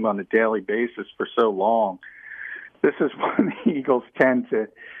team on a daily basis for so long, this is when the Eagles tend to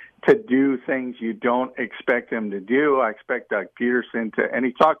do things you don't expect them to do. I expect Doug Peterson to, and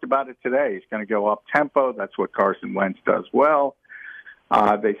he talked about it today, he's going to go up tempo. That's what Carson Wentz does well.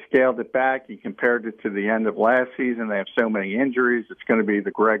 They scaled it back. He compared it to the end of last season. They have so many injuries. It's going to be the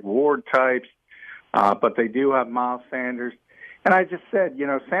Greg Ward types. But they do have Miles Sanders. And I just said,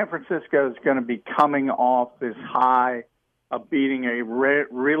 San Francisco is going to be coming off this high of beating a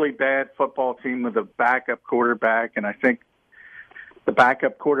really bad football team with a backup quarterback. And I think the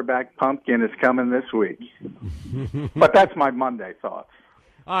backup quarterback pumpkin is coming this week. But that's my Monday thoughts.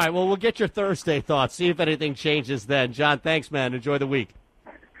 All right, well, we'll get your Thursday thoughts, see if anything changes then. John, thanks, man. Enjoy the week.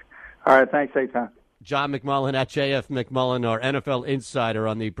 All right, thanks, Eitan. John McMullen at JF McMullen, our NFL insider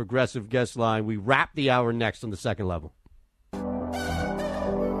on the Progressive Guest Line. We wrap the hour next on the second level.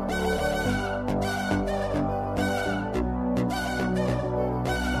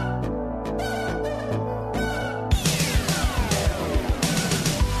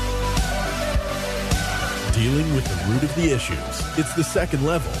 Dealing with the root of the issues. It's the second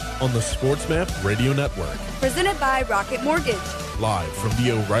level on the SportsMap Radio Network. Presented by Rocket Mortgage. Live from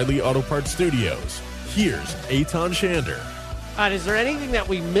the O'Reilly Auto Parts Studios, here's Eitan Shander. All right, is there anything that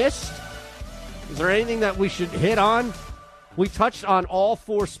we missed? Is there anything that we should hit on? We touched on all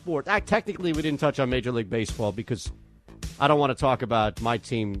four sports. Technically, we didn't touch on Major League Baseball because I don't want to talk about my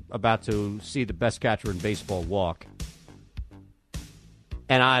team about to see the best catcher in baseball walk.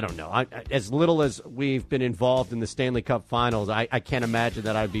 And I don't know. As little as we've been involved in the Stanley Cup Finals, I can't imagine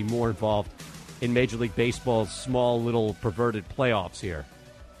that I'd be more involved in Major League Baseball's small little perverted playoffs here.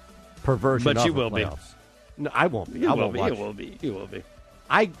 Perversion but you of will the playoffs. No, I won't be. You I will won't be. watch. You will be. You will be.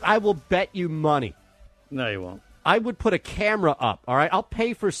 I will bet you money. No, you won't. I would put a camera up, all right? I'll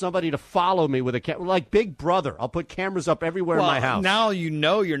pay for somebody to follow me with a camera. Like Big Brother. I'll put cameras up everywhere in my house. Now you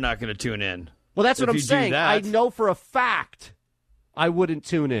know you're not going to tune in. Well, that's what I'm saying. That, I know for a fact I wouldn't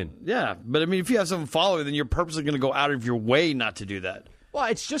tune in. Yeah, but I mean, if you have someone following, then you're purposely going to go out of your way not to do that. Well,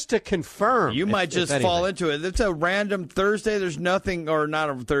 it's just to confirm. You might just fall into it. It's a random Thursday. There's nothing, or not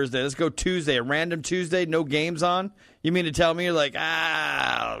a Thursday. Let's go Tuesday. A random Tuesday, no games on. You mean to tell me you're like,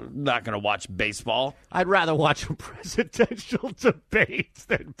 I'm not going to watch baseball? I'd rather watch a presidential debate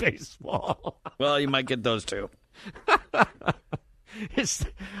than baseball. Well, you might get those too.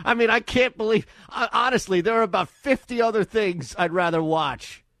 I can't believe. Honestly, there are about 50 other things I'd rather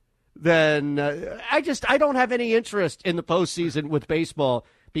watch than. I don't have any interest in the postseason with baseball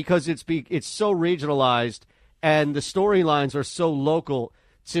because it's so regionalized and the storylines are so local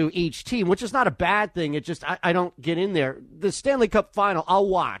to each team, which is not a bad thing. It just I don't get in there. The Stanley Cup Final, I'll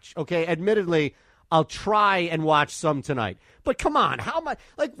watch. Okay, admittedly, I'll try and watch some tonight. But come on, how much?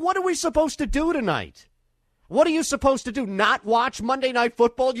 Like, what are we supposed to do tonight? What are you supposed to do? Not watch Monday Night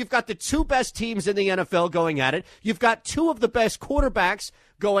Football? You've got the two best teams in the NFL going at it. You've got two of the best quarterbacks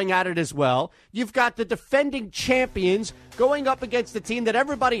going at it as well. You've got the defending champions going up against the team that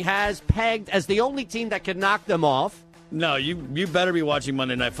everybody has pegged as the only team that can knock them off. No, you better be watching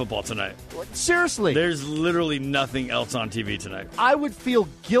Monday Night Football tonight. Seriously. There's literally nothing else on TV tonight. I would feel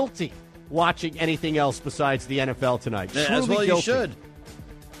guilty watching anything else besides the NFL tonight. Yeah, as well guilty. You should.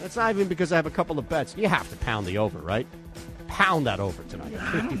 That's not even because I have a couple of bets. You have to pound the over, right? Pound that over tonight.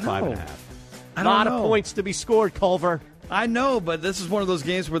 55.5. A lot of points to be scored, Culver. I know, but this is one of those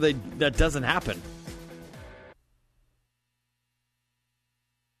games where that doesn't happen.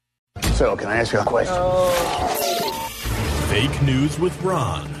 So, can I ask you a question? Fake news with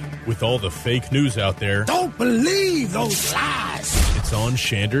Ron. With all the fake news out there, Don't believe those lies. it's on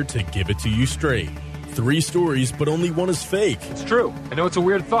Shander to give it to you straight. 3 stories, but only one is fake. It's true. I know it's a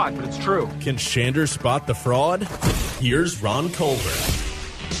weird thought, but it's true. Can Shander spot the fraud? Here's Ron Culver.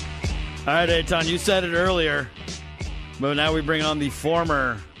 All right, Eitan, you said it earlier, but now we bring on the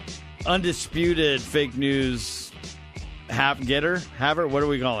former undisputed fake news haver? What are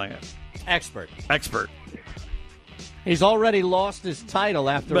we calling it? Expert. He's already lost his title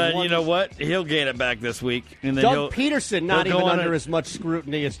after But one. you know what? He'll gain it back this week. And then Doug Peterson not he'll even go under as much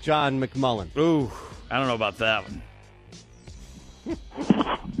scrutiny as John McMullen. Ooh, I don't know about that one.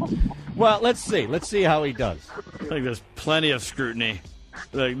 Well, let's see. Let's see how he does. I think there's plenty of scrutiny.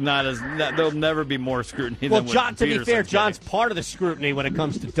 Like there'll never be more scrutiny Well, than John, to be Peterson's fair, getting. John's part of the scrutiny when it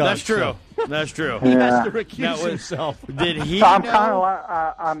comes to Doug. That's true. So. That's true. He has Yeah. to recuse himself. Did he So I'm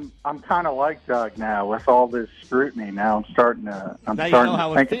know? kind of like Doug now with all this scrutiny. Now I'm starting to Now you know how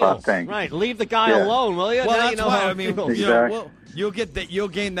to think it about feels. things. Right. Leave the guy Yeah. alone, will you? Well, now that's you know why. how I it mean, feels. you'll get that. You'll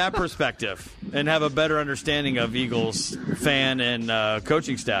gain that perspective and have a better understanding of Eagles fan and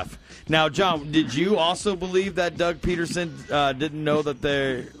coaching staff. Now, John, did you also believe that Doug Peterson didn't know that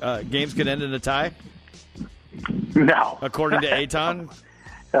their games could end in a tie? No. According to Aton?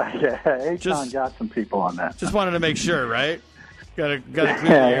 Yeah, Aton Just- got some people on that. Just wanted to make sure, right? Got to clear the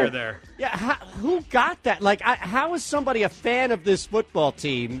air there. Yeah, who got that? Like, how is somebody a fan of this football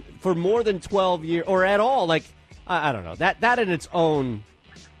team for more than 12 years or at all? Like, I don't know. That in its own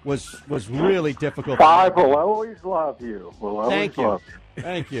was really difficult. Five will always love you. Will always Thank you. love you.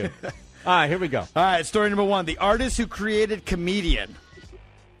 Thank you. All right, here we go. All right, story number one. The artist who created Comedian,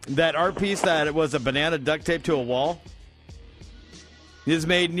 that art piece that it was a banana duct taped to a wall, has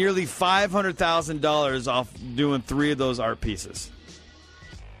made nearly $500,000 off doing 3 of those art pieces.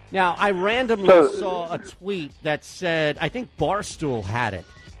 Now, I randomly saw a tweet that said, I think Barstool had it,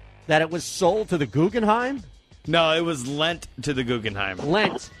 that it was sold to the Guggenheim? No, it was lent to the Guggenheim.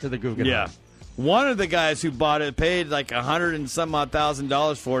 Lent to the Guggenheim. Yeah. One of the guys who bought it paid like $100,000 and some odd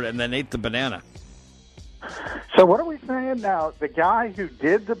 $1,000 for it and then ate the banana. So what are we saying now? The guy who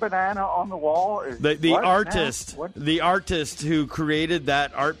did the banana on the wall is The what artist, now? What? the artist who created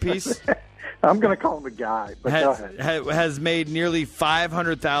that art piece I'm going to call him the guy, but go ahead. has made nearly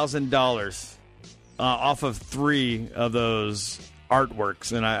 $500,000 off of 3 of those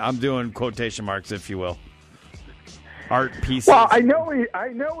artworks, and I'm doing quotation marks, if you will. Art pieces. Well, I know he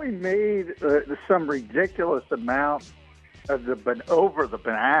made some ridiculous amount of over the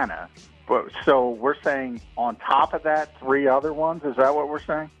banana. But, so we're saying on top of that, 3 other ones? Is that what we're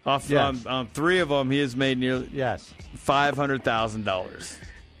saying? Off 3 of them, he has made nearly $500,000.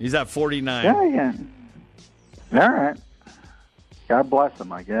 He's at 49. Yeah. All right. God bless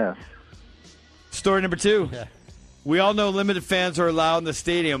him, I guess. Story number 2. Yeah. We all know limited fans are allowed in the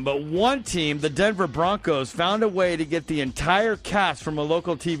stadium, but one team, the Denver Broncos, found a way to get the entire cast from a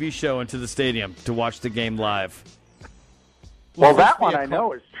local TV show into the stadium to watch the game live. Well, that one I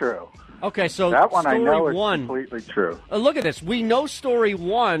know is true. Okay, so that one I know is one, completely true. Look at this. We know story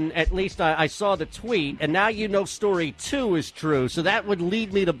 1, at least I saw the tweet, and now you know story 2 is true. So that would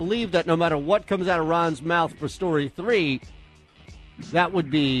lead me to believe that no matter what comes out of Ron's mouth for story 3, that would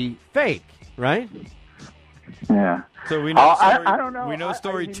be fake, right? Yeah. So we know story, I don't know. We know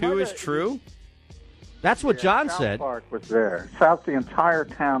story 2 is true? That's what John South said. Park was there. The entire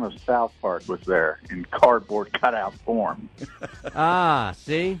town of South Park was there in cardboard cutout form.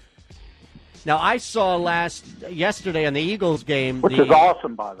 See? Now, I saw yesterday on the Eagles game. Which is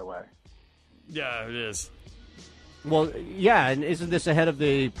awesome, by the way. Yeah, it is. Well, yeah, and isn't this ahead of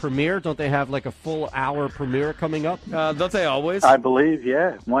the premiere? Don't they have like a full hour premiere coming up? Don't they always? I believe,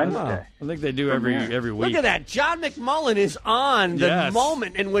 Wednesday. I think they do every week. Look at that. John McMullen is on the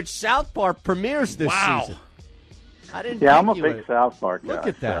moment in which South Park premieres this season. I didn't. Yeah, I'm a big South Park guy. Look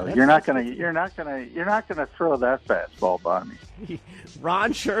at that. So you're not gonna throw that fastball by me.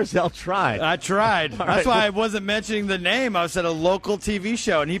 Ron Scherzel tried. I tried. That's why I wasn't mentioning the name. I was at a local TV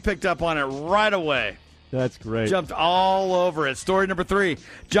show, and he picked up on it right away. That's great. Jumped all over it. Story number 3.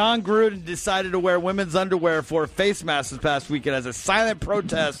 John Gruden decided to wear women's underwear for a face mask this past weekend as a silent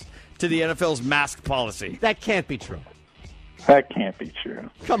protest to the NFL's mask policy. That can't be true. That can't be true.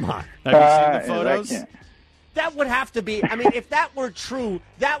 Come on. Have you seen the photos? That would have to be. I mean, if that were true,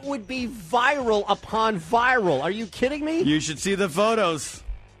 that would be viral upon viral. Are you kidding me? You should see the photos.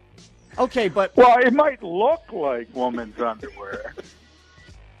 Okay, but... Well, it might look like women's underwear.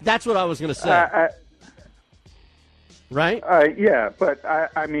 That's what I was going to say. Right? Yeah, but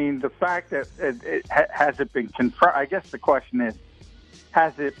I mean, the fact that has it been confirmed? I guess the question is,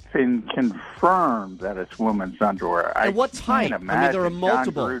 has it been confirmed that it's women's underwear? And what type? I mean, there are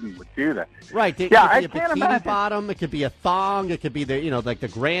multiple. John Gruden would do that. Right. It I could be a can't bikini imagine. bottom. It could be a thong. It could be like the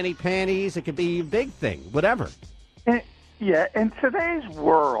granny panties. It could be a big thing. Whatever. Yeah, in today's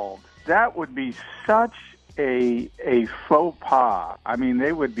world, that would be such a faux pas. I mean,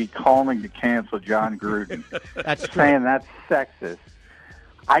 they would be calling to cancel John Gruden. That's true. Saying that's sexist.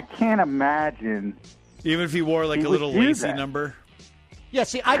 I can't imagine. Even if he wore like a little lacy number. Yeah,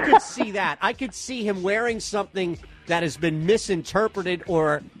 see, I could see that. I could see him wearing something that has been misinterpreted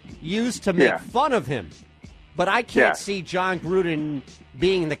or used to make fun of him. But I can't see John Gruden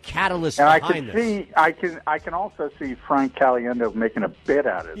being the catalyst behind this. I can also see Frank Caliendo making a bit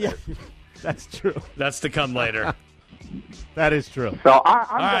out of this. That's true. That's to come later. That is true. So all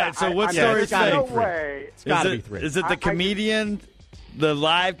right. So what story is fake? No way. It's got to be 3. Is it the comedian the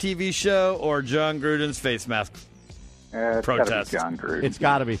live TV show or John Gruden's face mask It's protest? John Gruden. It's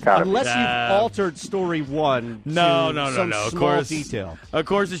got to be. Gotta Unless be. you've altered story one No. some Of small course, detail. Of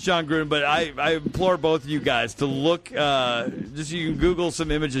course, it's John Gruden. But I implore both of you guys to look. Just you can Google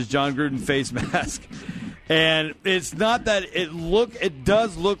some images, John Gruden face mask, and it's not that it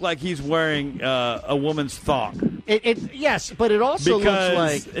does look like he's wearing a woman's thong. Yes, but it also because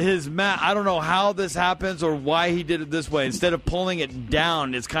looks like his I don't know how this happens or why he did it this way. Instead of pulling it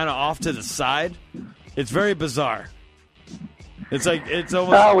down, it's kind of off to the side. It's very bizarre. It's like it's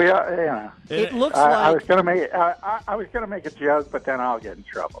almost. Oh, yeah. It looks I like was going to make. I was going to make a joke, but then I'll get in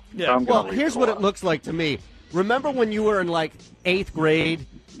trouble. Yeah. So I'm well, gonna here's leave what alone. it looks like to me. Remember when you were in like 8th grade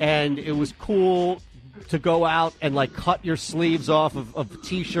and it was cool to go out and like cut your sleeves off of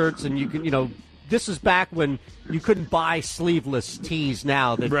T-shirts, and you can, this is back when you couldn't buy sleeveless tees.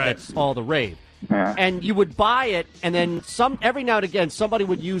 Now that's all the rave. Yeah. And you would buy it, and then every now and again somebody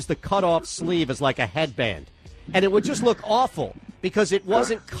would use the cut off sleeve as like a headband, and it would just look awful because it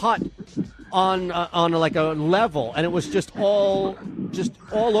wasn't cut on like a level, and it was just all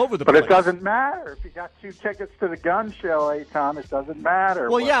over the place. But it doesn't matter if you got 2 tickets to the gun show, Tom. It doesn't matter.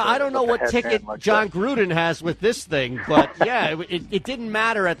 Well, I don't know what ticket John Gruden has with this thing, but yeah, it didn't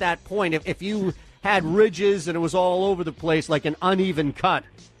matter at that point. If you had ridges and it was all over the place like an uneven cut,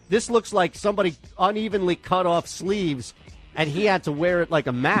 this looks like somebody unevenly cut off sleeves, and he had to wear it like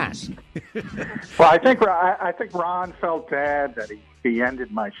a mask. Well, I think Ron felt bad that he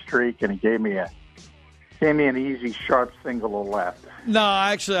ended my streak and he gave me an easy, sharp single to left. No,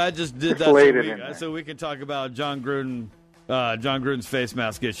 actually, I just did Just laid it in that there. so we can talk about John Gruden's face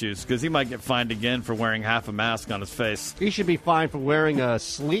mask issues because he might get fined again for wearing half a mask on his face. He should be fined for wearing a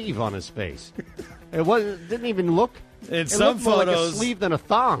sleeve on his face. It didn't even look. In It some looked more like a photos, sleeve than a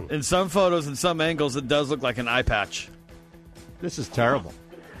thong. in some photos and some angles, it does look like an eye patch. This is terrible.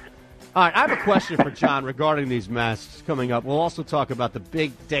 All right, I have a question for John regarding these masks coming up. We'll also talk about the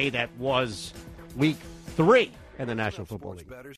big day that was Week 3 in the National Football League.